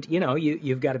 and,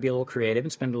 you've got to be a little creative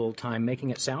and spend a little time making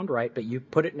it sound right, but you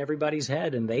put it in everybody's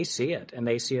head, and they see it, and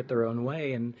they see it their own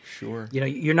way. And, sure,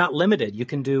 you're not limited. You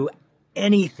can do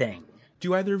anything.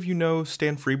 Do either of you know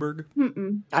Stan Freberg?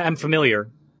 Mm-mm. I'm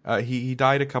familiar. He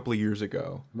died a couple of years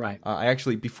ago. Right. I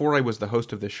actually, before I was the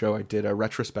host of this show, I did a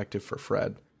retrospective for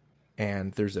Fred.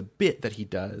 And there's a bit that he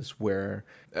does where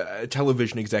a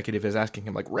television executive is asking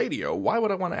him, like, radio, why would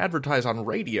I want to advertise on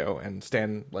radio? And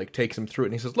Stan, like, takes him through it,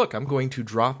 and he says, look, I'm going to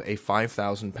drop a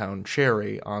 5,000-pound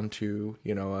cherry onto,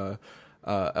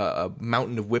 a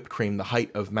mountain of whipped cream the height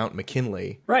of Mount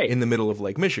McKinley in the middle of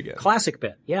Lake Michigan. Classic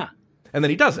bit, yeah. And then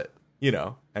he does it,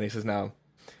 and he says, now,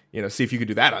 see if you could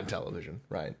do that on television,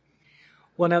 right?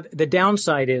 Well, now, the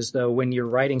downside is, though, when you're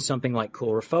writing something like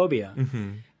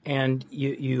Coulrophobia, and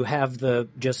you have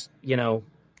there's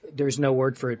no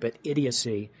word for it but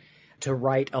idiocy, to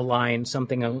write a line,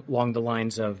 something along the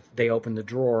lines of, they open the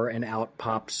drawer and out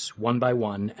pops, one by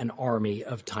one, an army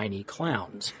of tiny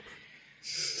clowns.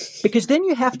 Because then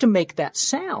you have to make that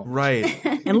sound. Right.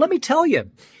 And let me tell you,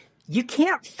 you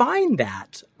can't find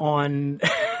that on,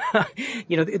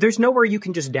 there's nowhere you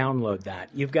can just download that.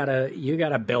 You got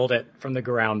to build it from the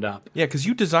ground up. Yeah, because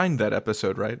you designed that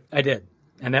episode, right? I did.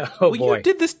 And boy. You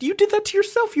did that to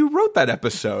yourself. You wrote that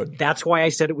episode. That's why I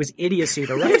said it was idiocy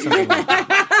to write something like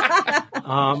that.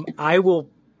 I'm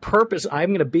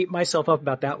going to beat myself up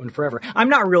about that one forever. I'm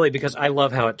not really, because I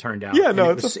love how it turned out. Yeah, no,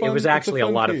 it was actually a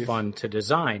lot of fun to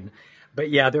design.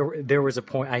 But yeah, there was a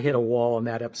point, I hit a wall on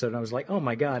that episode, and I was like, oh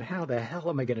my God, how the hell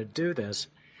am I going to do this?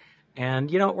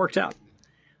 And, it worked out.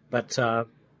 But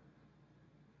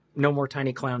no more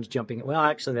tiny clowns jumping. Well,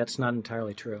 actually, that's not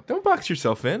entirely true. Don't box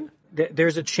yourself in.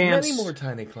 There's a chance. Many more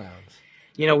tiny clowns.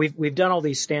 We've done all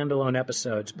these standalone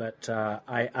episodes, but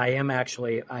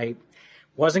I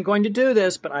wasn't going to do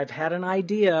this, but I've had an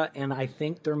idea, and I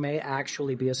think there may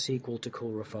actually be a sequel to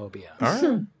Coulrophobia.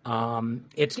 All right.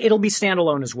 It'll be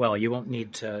standalone as well. You won't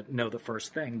need to know the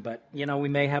first thing, but we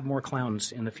may have more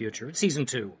clowns in the future. It's season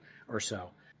 2 or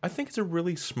so. I think it's a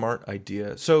really smart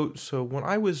idea. So when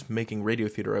I was making radio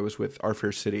theater, I was with Our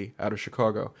Fair City out of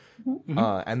Chicago,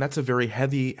 and that's a very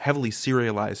heavily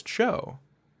serialized show.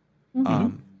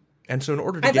 And so in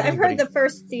order to I've heard the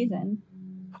first season.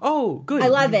 Oh, good. I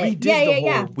love it.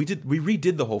 Yeah. We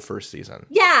redid the whole first season.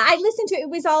 Yeah, I listened to it. It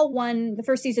was all one. The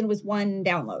first season was one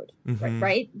download,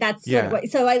 right? That's sort of what,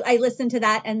 so I listened to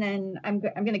that, and then I'm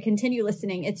going to continue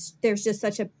listening. There's just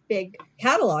such a big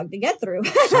catalog to get through.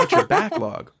 Such a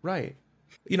backlog, right?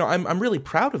 I'm really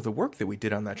proud of the work that we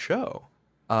did on that show,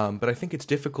 but I think it's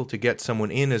difficult to get someone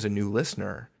in as a new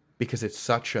listener because it's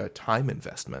such a time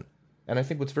investment. And I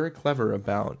think what's very clever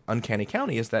about Uncanny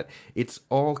County is that it's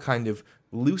all kind of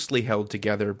loosely held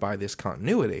together by this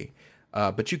continuity,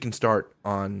 but you can start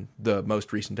on the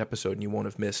most recent episode and you won't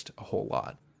have missed a whole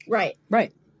lot. Right.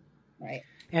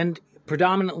 And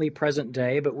predominantly present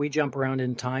day, but we jump around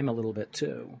in time a little bit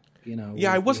too.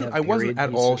 I wasn't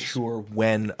at all sure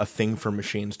when A Thing for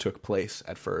Machines took place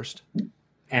at first,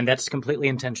 and that's completely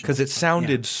intentional because it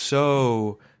sounded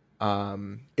so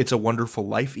It's a Wonderful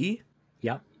Life-y.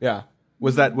 Yeah.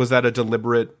 Was that a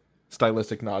deliberate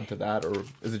stylistic nod to that, or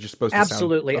is it just supposed to sound...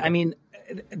 Absolutely. Okay. I mean,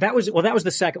 that was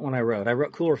the second one I wrote. I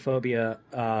wrote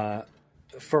Coulrophobia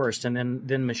first, and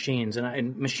then Machines.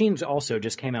 And Machines also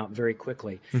just came out very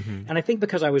quickly. Mm-hmm. And I think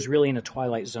because I was really in a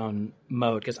Twilight Zone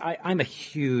mode, because I'm a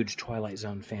huge Twilight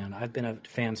Zone fan. I've been a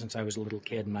fan since I was a little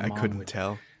kid, and my mom would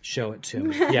show it to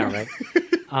me. Yeah, right.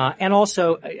 And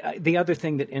also, the other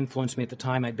thing that influenced me at the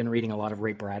time, I'd been reading a lot of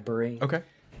Ray Bradbury. Okay.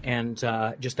 And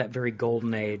just that very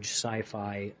golden age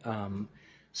sci-fi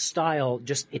style,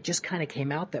 it just kind of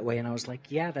came out that way, and I was like,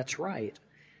 yeah, that's right.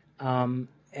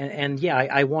 And yeah,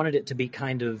 I wanted it to be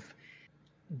kind of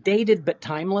dated but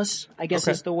timeless, I guess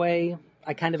is the way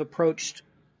I kind of approached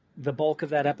the bulk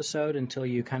of that episode until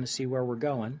you kind of see where we're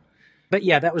going. But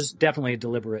yeah, that was definitely a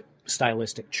deliberate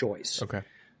stylistic choice. Okay.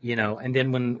 And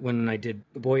then when I did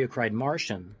The Boy Who Cried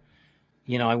Martian,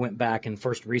 I went back and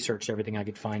first researched everything I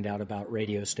could find out about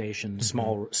radio stations,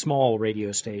 small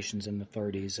radio stations in the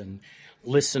 30s, and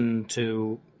listened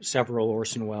to several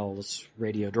Orson Welles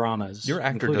radio dramas. Your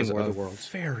actor does a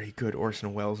very good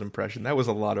Orson Welles impression. That was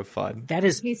a lot of fun.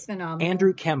 He's phenomenal.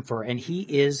 Andrew Kempfer, and he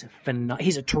is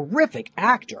he's a terrific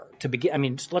actor to begin. I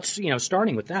mean, let's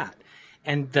starting with that,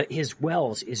 and his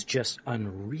Welles is just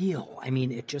unreal. I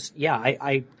mean, it just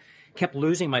I kept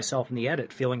losing myself in the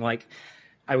edit, feeling like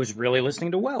I was really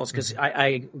listening to Welles, because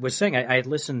I was saying I had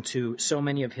listened to so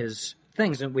many of his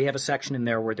things, and we have a section in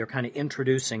there where they're kind of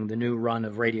introducing the new run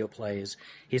of radio plays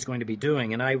he's going to be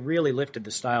doing, and I really lifted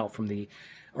the style from the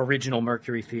original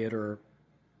Mercury Theater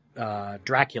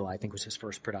Dracula, I think was his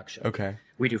first production. Okay.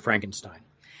 We do Frankenstein.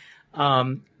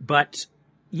 But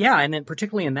yeah, and then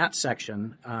particularly in that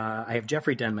section, I have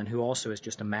Jeffrey Denman, who also is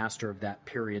just a master of that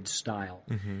period style.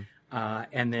 Mm-hmm.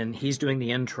 And then he's doing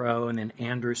the intro, and then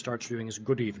Andrew starts doing his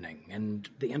good evening and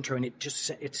the intro, and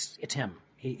it's him.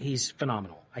 He's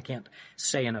phenomenal. I can't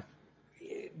say enough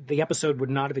the episode would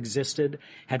not have existed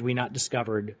had we not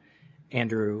discovered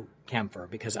Andrew Camphor,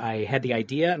 because I had the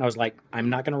idea and I was like, I'm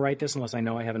not going to write this unless I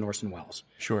know I have an Orson Welles.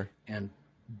 Sure. And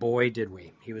boy, did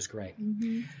we. He was great.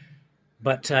 Mm-hmm.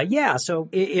 But so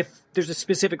if there's a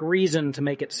specific reason to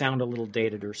make it sound a little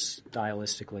dated or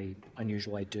stylistically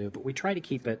unusual, I do. But we try to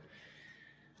keep it,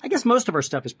 I guess most of our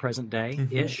stuff is present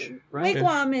day-ish, right?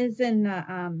 Wigwam is in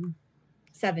the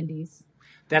 70s.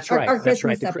 That's right. Our That's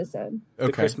Christmas right. episode.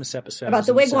 The Christmas episode. About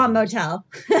the Wigwam Motel.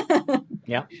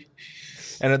 Yeah.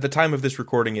 And at the time of this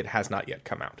recording, it has not yet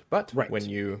come out. But when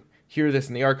you hear this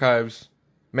in the archives,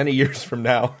 many years from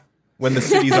now, when the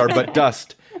cities are but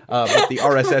dust, but the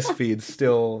RSS feeds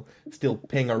still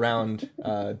ping around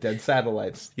dead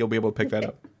satellites, you'll be able to pick that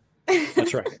up.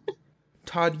 That's right.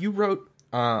 Todd, you wrote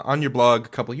on your blog a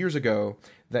couple years ago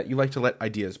that you like to let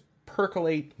ideas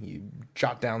percolate. You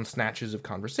jot down snatches of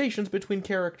conversations between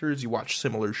characters. You watch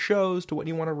similar shows to what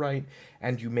you want to write,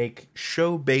 and you make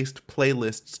show-based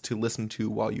playlists to listen to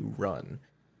while you run.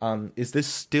 Is this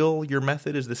still your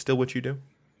method? Is this still what you do?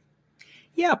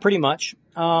 Yeah, pretty much.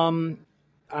 I'm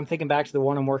thinking back to the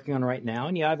one I'm working on right now,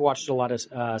 and yeah, I've watched a lot of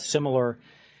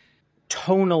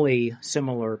tonally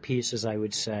similar pieces, I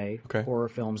would say, horror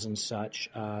films and such,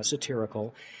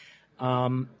 satirical.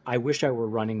 I wish I were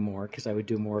running more because I would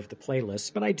do more of the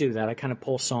playlists, but I do that. I kind of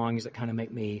pull songs that kind of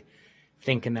make me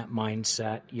think in that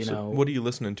mindset, So what are you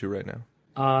listening to right now?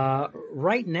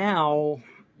 Right now,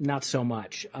 not so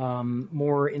much.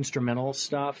 More instrumental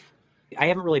stuff. I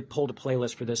haven't really pulled a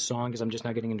playlist for this song because I'm just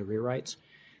not getting into rewrites.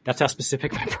 That's how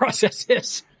specific my process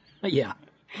is. Yeah.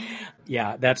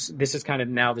 This is kind of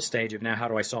now the stage of now how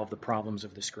do I solve the problems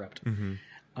of the script.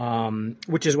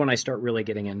 Mm-hmm. Which is when I start really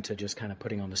getting into just kind of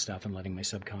putting on the stuff and letting my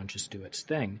subconscious do its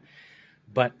thing.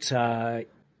 But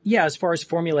as far as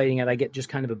formulating it, I get just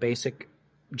kind of a basic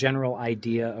general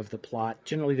idea of the plot,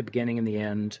 generally the beginning and the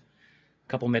end, a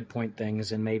couple midpoint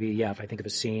things, and maybe, if I think of a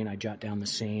scene, I jot down the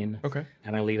scene,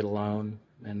 and I leave it alone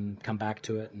and come back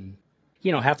to it. And,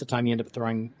 half the time you end up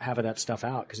throwing half of that stuff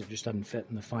out because it just doesn't fit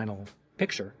in the final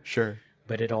picture. Sure.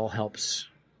 But it all helps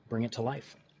bring it to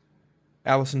life.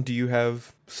 Alison, do you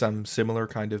have some similar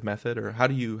kind of method, or how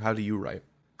do you write?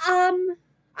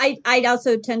 I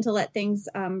also tend to let things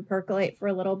percolate for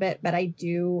a little bit, but I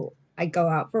go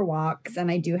out for walks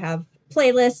and I do have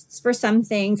playlists for some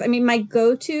things. I mean, my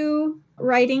go-to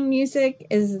writing music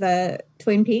is the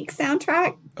Twin Peaks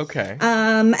soundtrack. Okay.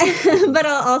 But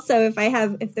I'll also,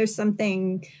 if there's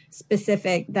something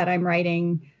specific that I'm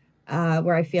writing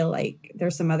where I feel like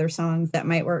there's some other songs that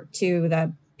might work too,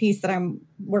 the piece that I'm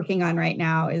working on right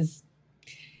now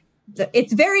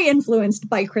it's very influenced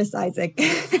by Chris Isaak.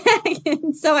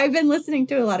 And so I've been listening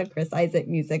to a lot of Chris Isaak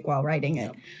music while writing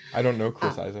it. I don't know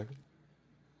Chris Isaak.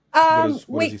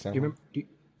 What does he sound like? Do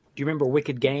you remember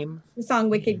Wicked Game? The song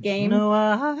Wicked Game? No,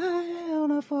 I'm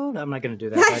not going to do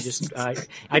that.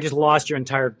 I just lost your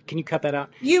entire... Can you cut that out?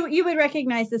 You would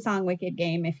recognize the song Wicked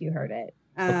Game if you heard it.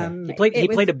 He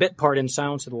played a bit part in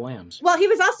Silence of the Lambs. Well, he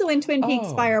was also in Twin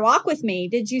Peaks Fire Walk with Me.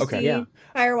 Did you see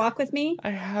Fire Walk with Me? I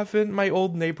haven't. My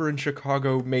old neighbor in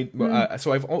Chicago made...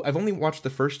 so I've only watched the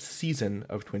first season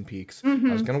of Twin Peaks. Mm-hmm.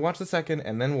 I was going to watch the second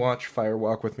and then watch Fire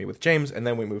Walk with Me with James, and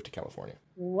then we moved to California.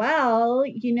 Well,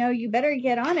 you better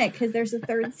get on it because there's a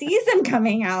third season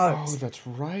coming out. Oh, that's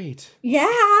right. Yeah.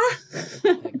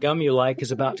 That gum you like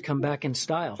is about to come back in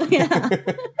style. Yeah.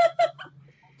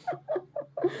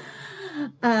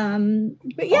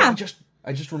 But yeah.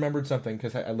 I just remembered something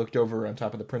because I looked over on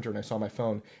top of the printer and I saw my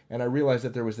phone and I realized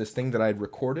that there was this thing that I had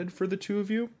recorded for the two of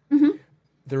you. Mm-hmm.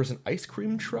 There was an ice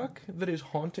cream truck that is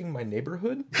haunting my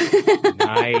neighborhood.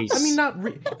 Nice. I mean,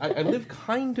 I live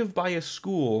kind of by a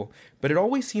school, but it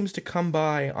always seems to come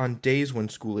by on days when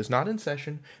school is not in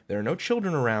session. There are no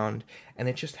children around, and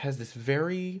it just has this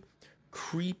very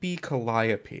creepy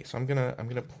calliope. So I'm gonna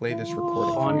play this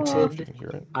recording. Haunted you can hear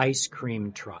it. ice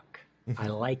cream truck. I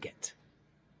like it.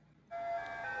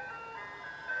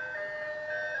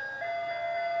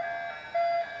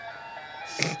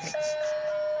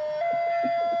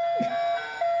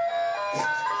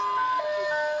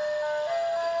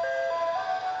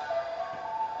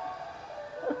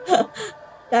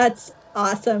 That's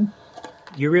awesome.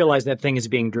 You realize that thing is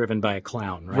being driven by a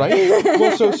clown, right? Right?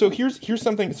 Well, so here's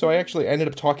something. So I actually ended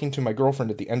up talking to my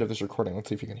girlfriend at the end of this recording. Let's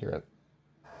see if you can hear it.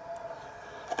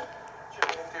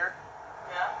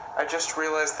 I just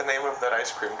realized the name of that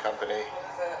ice cream company.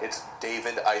 It's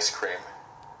David Ice Cream.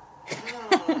 And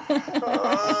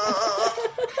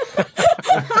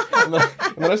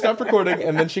then I stopped recording,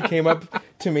 and then she came up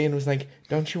to me and was like,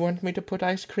 "Don't you want me to put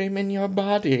ice cream in your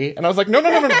body?" And I was like, "No."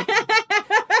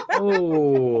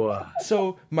 Oh.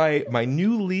 So my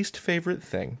new least favorite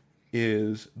thing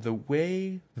is the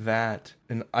way that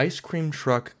an ice cream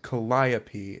truck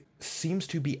calliope seems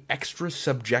to be extra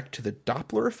subject to the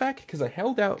Doppler effect, because I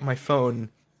held out my phone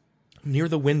near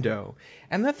the window,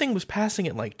 and that thing was passing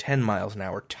at like 10 miles an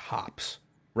hour tops,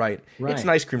 right? It's an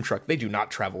ice cream truck. They do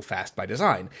not travel fast by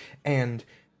design. And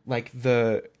like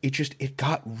it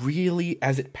got really,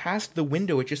 as it passed the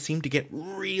window, it just seemed to get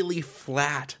really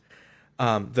flat.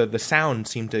 The sound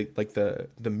seemed to, like the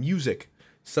music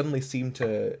suddenly seemed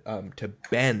to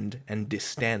bend and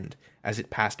distend as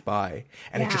it passed by,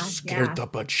 and it just scared the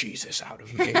bejesus out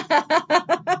of me.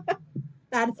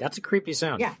 That's a creepy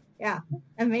sound. Yeah,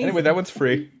 amazing. Anyway, that one's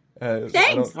free.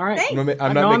 Thanks. All right. Thanks.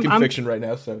 I'm not making fiction right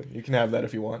now, so you can have that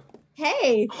if you want.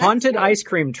 Hey, haunted ice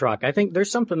cream truck. I think there's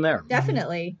something there.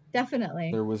 Definitely.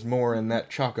 There was more in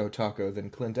that Choco Taco than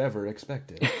Clint ever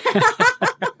expected.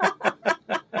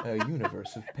 A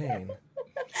universe of pain.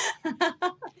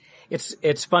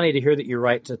 It's funny to hear that you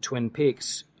write to Twin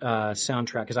Peaks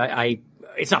soundtrack, because I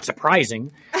it's not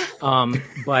surprising,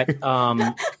 but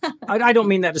I don't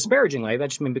mean that disparagingly. I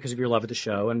just mean because of your love of the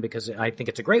show and because I think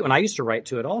it's a great one. I used to write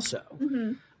to it also.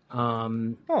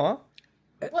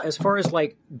 As far as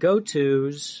like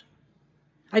go-tos,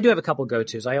 I do have a couple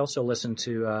go-tos. I also listen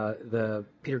to the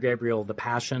Peter Gabriel, The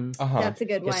Passion. That's a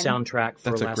good one. His soundtrack for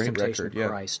That's a Last great Temptation record, of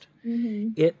Christ.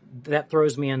 That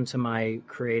throws me into my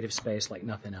creative space like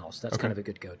nothing else. That's kind of a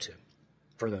good go-to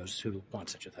for those who want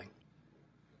such a thing.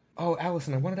 Oh,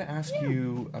 Alison, I wanted to ask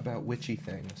you about witchy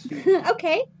things.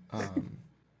 Okay.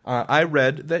 I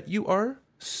read that you are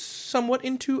somewhat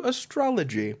into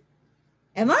astrology.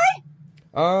 Am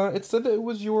I? It said that it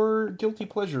was your guilty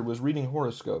pleasure was reading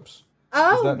horoscopes.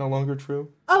 Oh. Is that no longer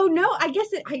true? Oh, no, I guess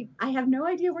I have no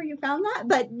idea where you found that,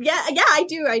 but yeah, I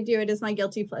do. It is my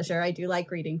guilty pleasure. I do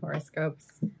like reading horoscopes.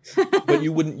 But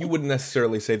you wouldn't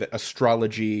necessarily say that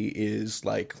astrology is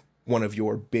like one of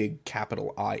your big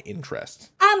capital I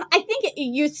interests. I think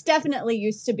it definitely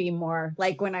used to be more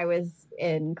like when I was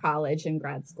in college and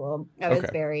grad school. I was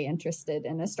very interested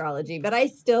in astrology, but I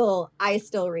still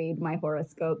read my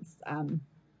horoscopes.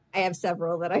 I have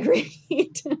several that I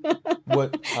read.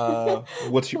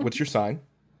 What's your sign?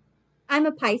 I'm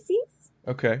a Pisces.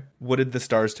 Okay. What did the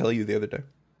stars tell you the other day?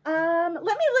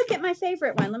 Let me look at my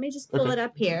favorite one. Let me just pull it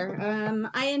up here.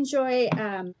 I enjoy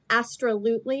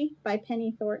Astrolutely by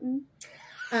Penny Thornton.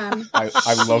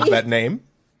 I love that name.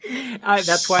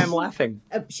 That's why I'm laughing.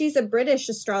 She's a British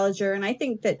astrologer, and I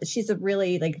think that she's a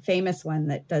really famous one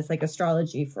that does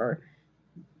astrology for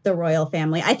the royal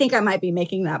family. I think I might be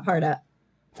making that part up.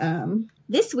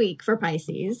 This week for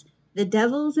Pisces, the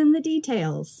devil's in the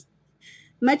details.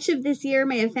 Much of this year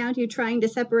may have found you trying to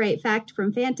separate fact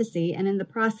from fantasy, and in the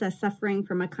process suffering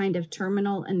from a kind of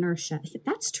terminal inertia.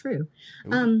 That's true.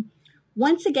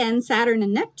 Once again, Saturn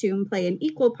and Neptune play an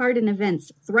equal part in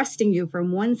events, thrusting you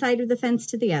from one side of the fence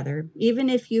to the other. Even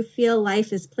if you feel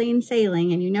life is plain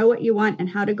sailing and you know what you want and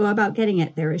how to go about getting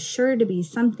it, there is sure to be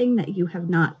something that you have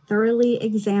not thoroughly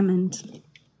examined.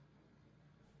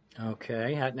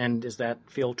 Okay, and does that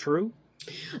feel true?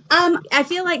 I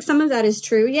feel like some of that is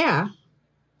true, yeah.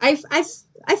 I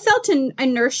felt an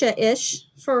inertia-ish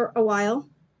for a while.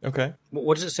 Okay.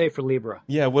 What does it say for Libra?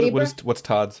 Yeah, what's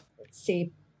Todd's? Let's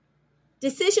see.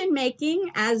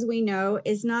 Decision-making, as we know,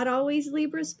 is not always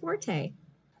Libra's forte.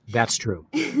 That's true.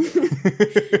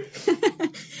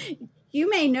 You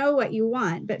may know what you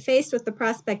want, but faced with the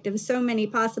prospect of so many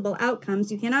possible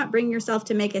outcomes, you cannot bring yourself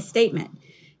to make a statement.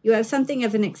 You have something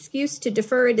of an excuse to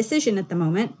defer a decision at the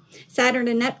moment. Saturn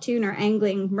and Neptune are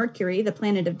angling Mercury, the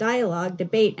planet of dialogue,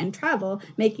 debate, and travel,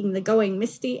 making the going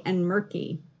misty and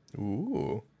murky.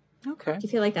 Ooh. Okay. Do you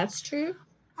feel like that's true?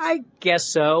 I guess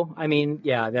so. I mean,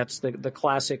 yeah, that's the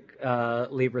classic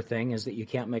Libra thing, is that you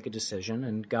can't make a decision.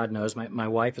 And God knows, my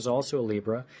wife is also a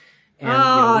Libra.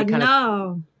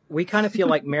 And, we kind of feel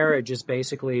like marriage is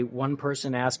basically one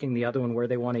person asking the other one where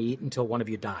they want to eat until one of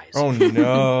you dies. Oh,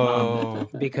 no.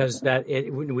 Because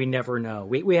we never know.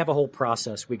 We have a whole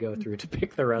process we go through to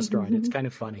pick the restaurant. It's kind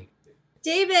of funny.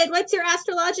 David, what's your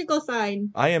astrological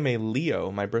sign? I am a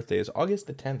Leo. My birthday is August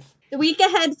the 10th. The week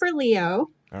ahead for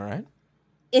Leo. All right.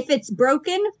 If it's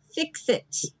broken, fix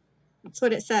it. That's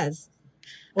what it says.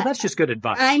 Well, that's just good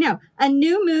advice. I know. A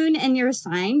new moon in your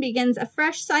sign begins a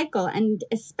fresh cycle, and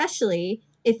especially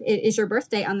if it is your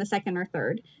birthday on the 2nd or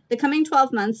 3rd. The coming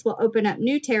 12 months will open up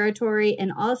new territory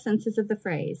in all senses of the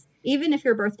phrase. Even if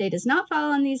your birthday does not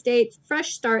fall on these dates,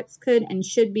 fresh starts could and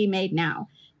should be made now.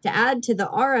 To add to the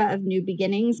aura of new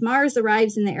beginnings, Mars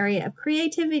arrives in the area of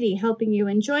creativity, helping you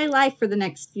enjoy life for the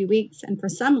next few weeks. And for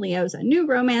some Leos, a new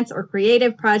romance or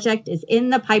creative project is in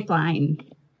the pipeline.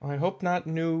 I hope not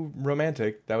new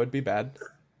romantic. That would be bad.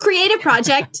 Creative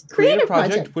project. Creative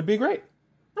project would be great.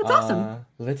 That's awesome.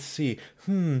 Let's see.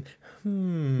 We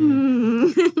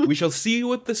shall see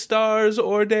what the stars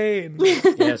ordain.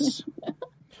 Yes.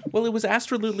 Well, it was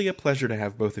absolutely a pleasure to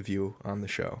have both of you on the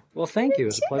show. Well, thank you. It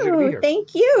was a pleasure to be here.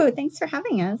 Thank you. Thanks for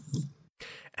having us.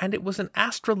 And it was an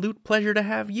absolute pleasure to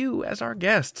have you as our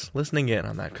guests listening in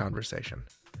on that conversation.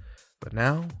 But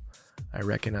now, I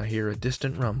reckon I hear a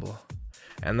distant rumble.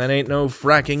 And that ain't no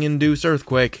fracking-induced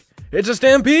earthquake. It's a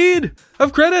stampede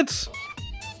of credits!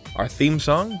 Our theme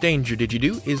song, Danger Did You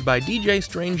Do, is by DJ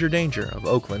Stranger Danger of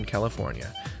Oakland,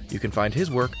 California. You can find his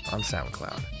work on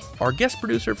SoundCloud. Our guest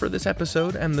producer for this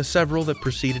episode and the several that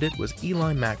preceded it was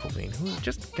Eli McElveen, who is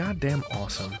just goddamn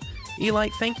awesome. Eli,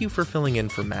 thank you for filling in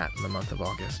for Matt in the month of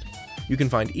August. You can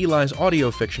find Eli's audio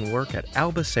fiction work at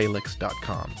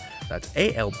albasalix.com. That's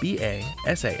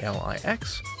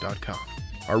ALBASALIX.com.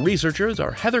 Our researchers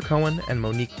are Heather Cohen and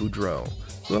Monique Boudreau,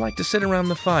 who like to sit around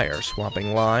the fire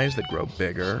swapping lies that grow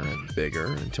bigger and bigger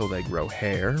until they grow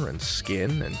hair and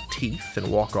skin and teeth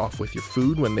and walk off with your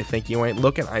food when they think you ain't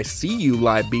looking. I see you,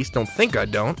 lie beast, don't think I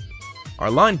don't. Our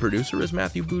line producer is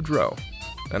Matthew Boudreau.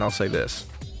 And I'll say this,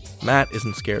 Matt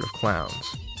isn't scared of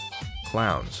clowns.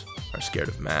 Clowns are scared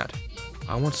of Matt.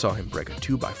 I once saw him break a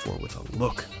 2x4 with a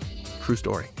look. True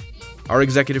story. Our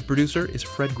executive producer is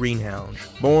Fred Greenhalgh,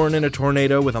 born in a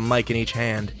tornado with a mic in each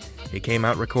hand. He came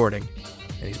out recording,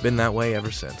 and he's been that way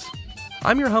ever since.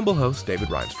 I'm your humble host, David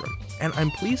Reinstrom, and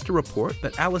I'm pleased to report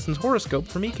that Alison's horoscope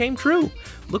for me came true.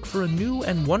 Look for a new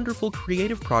and wonderful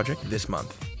creative project this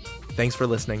month. Thanks for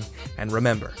listening, and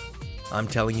remember, I'm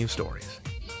telling you stories.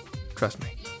 Trust me.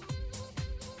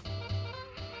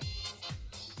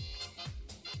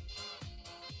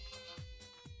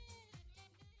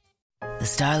 The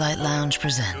Starlight Lounge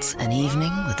presents An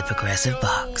Evening with the Progressive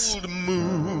Box. Old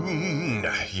moon,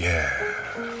 yeah.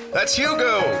 That's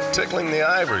Hugo, tickling the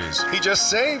ivories. He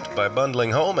just saved by bundling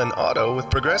home and auto with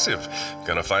Progressive.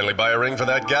 Gonna finally buy a ring for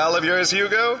that gal of yours,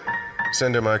 Hugo?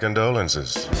 Send her my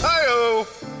condolences. Hi-oh!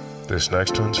 This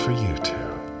next one's for you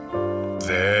two.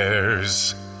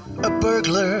 There's a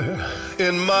burglar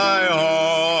in my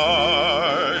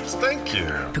heart. Thank you.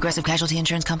 Progressive Casualty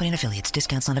Insurance Company and Affiliates.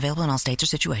 Discounts not available in all states or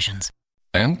situations.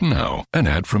 And now, an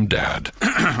ad from Dad.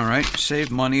 All right,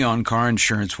 save money on car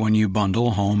insurance when you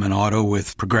bundle home and auto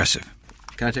with Progressive.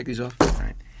 Can I take these off? All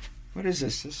right. What is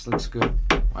this? This looks good.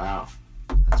 Wow,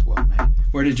 that's well made.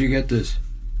 Where did you get this?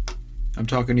 I'm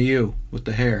talking to you with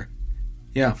the hair.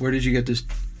 Yeah, where did you get this?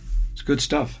 It's good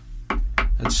stuff.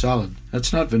 That's solid.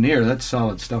 That's not veneer, that's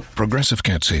solid stuff. Progressive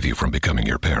can't save you from becoming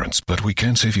your parents, but we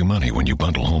can save you money when you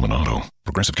bundle home and auto.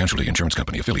 Progressive Casualty Insurance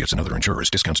Company, affiliates, and other insurers.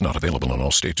 Discounts not available in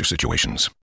all states or situations.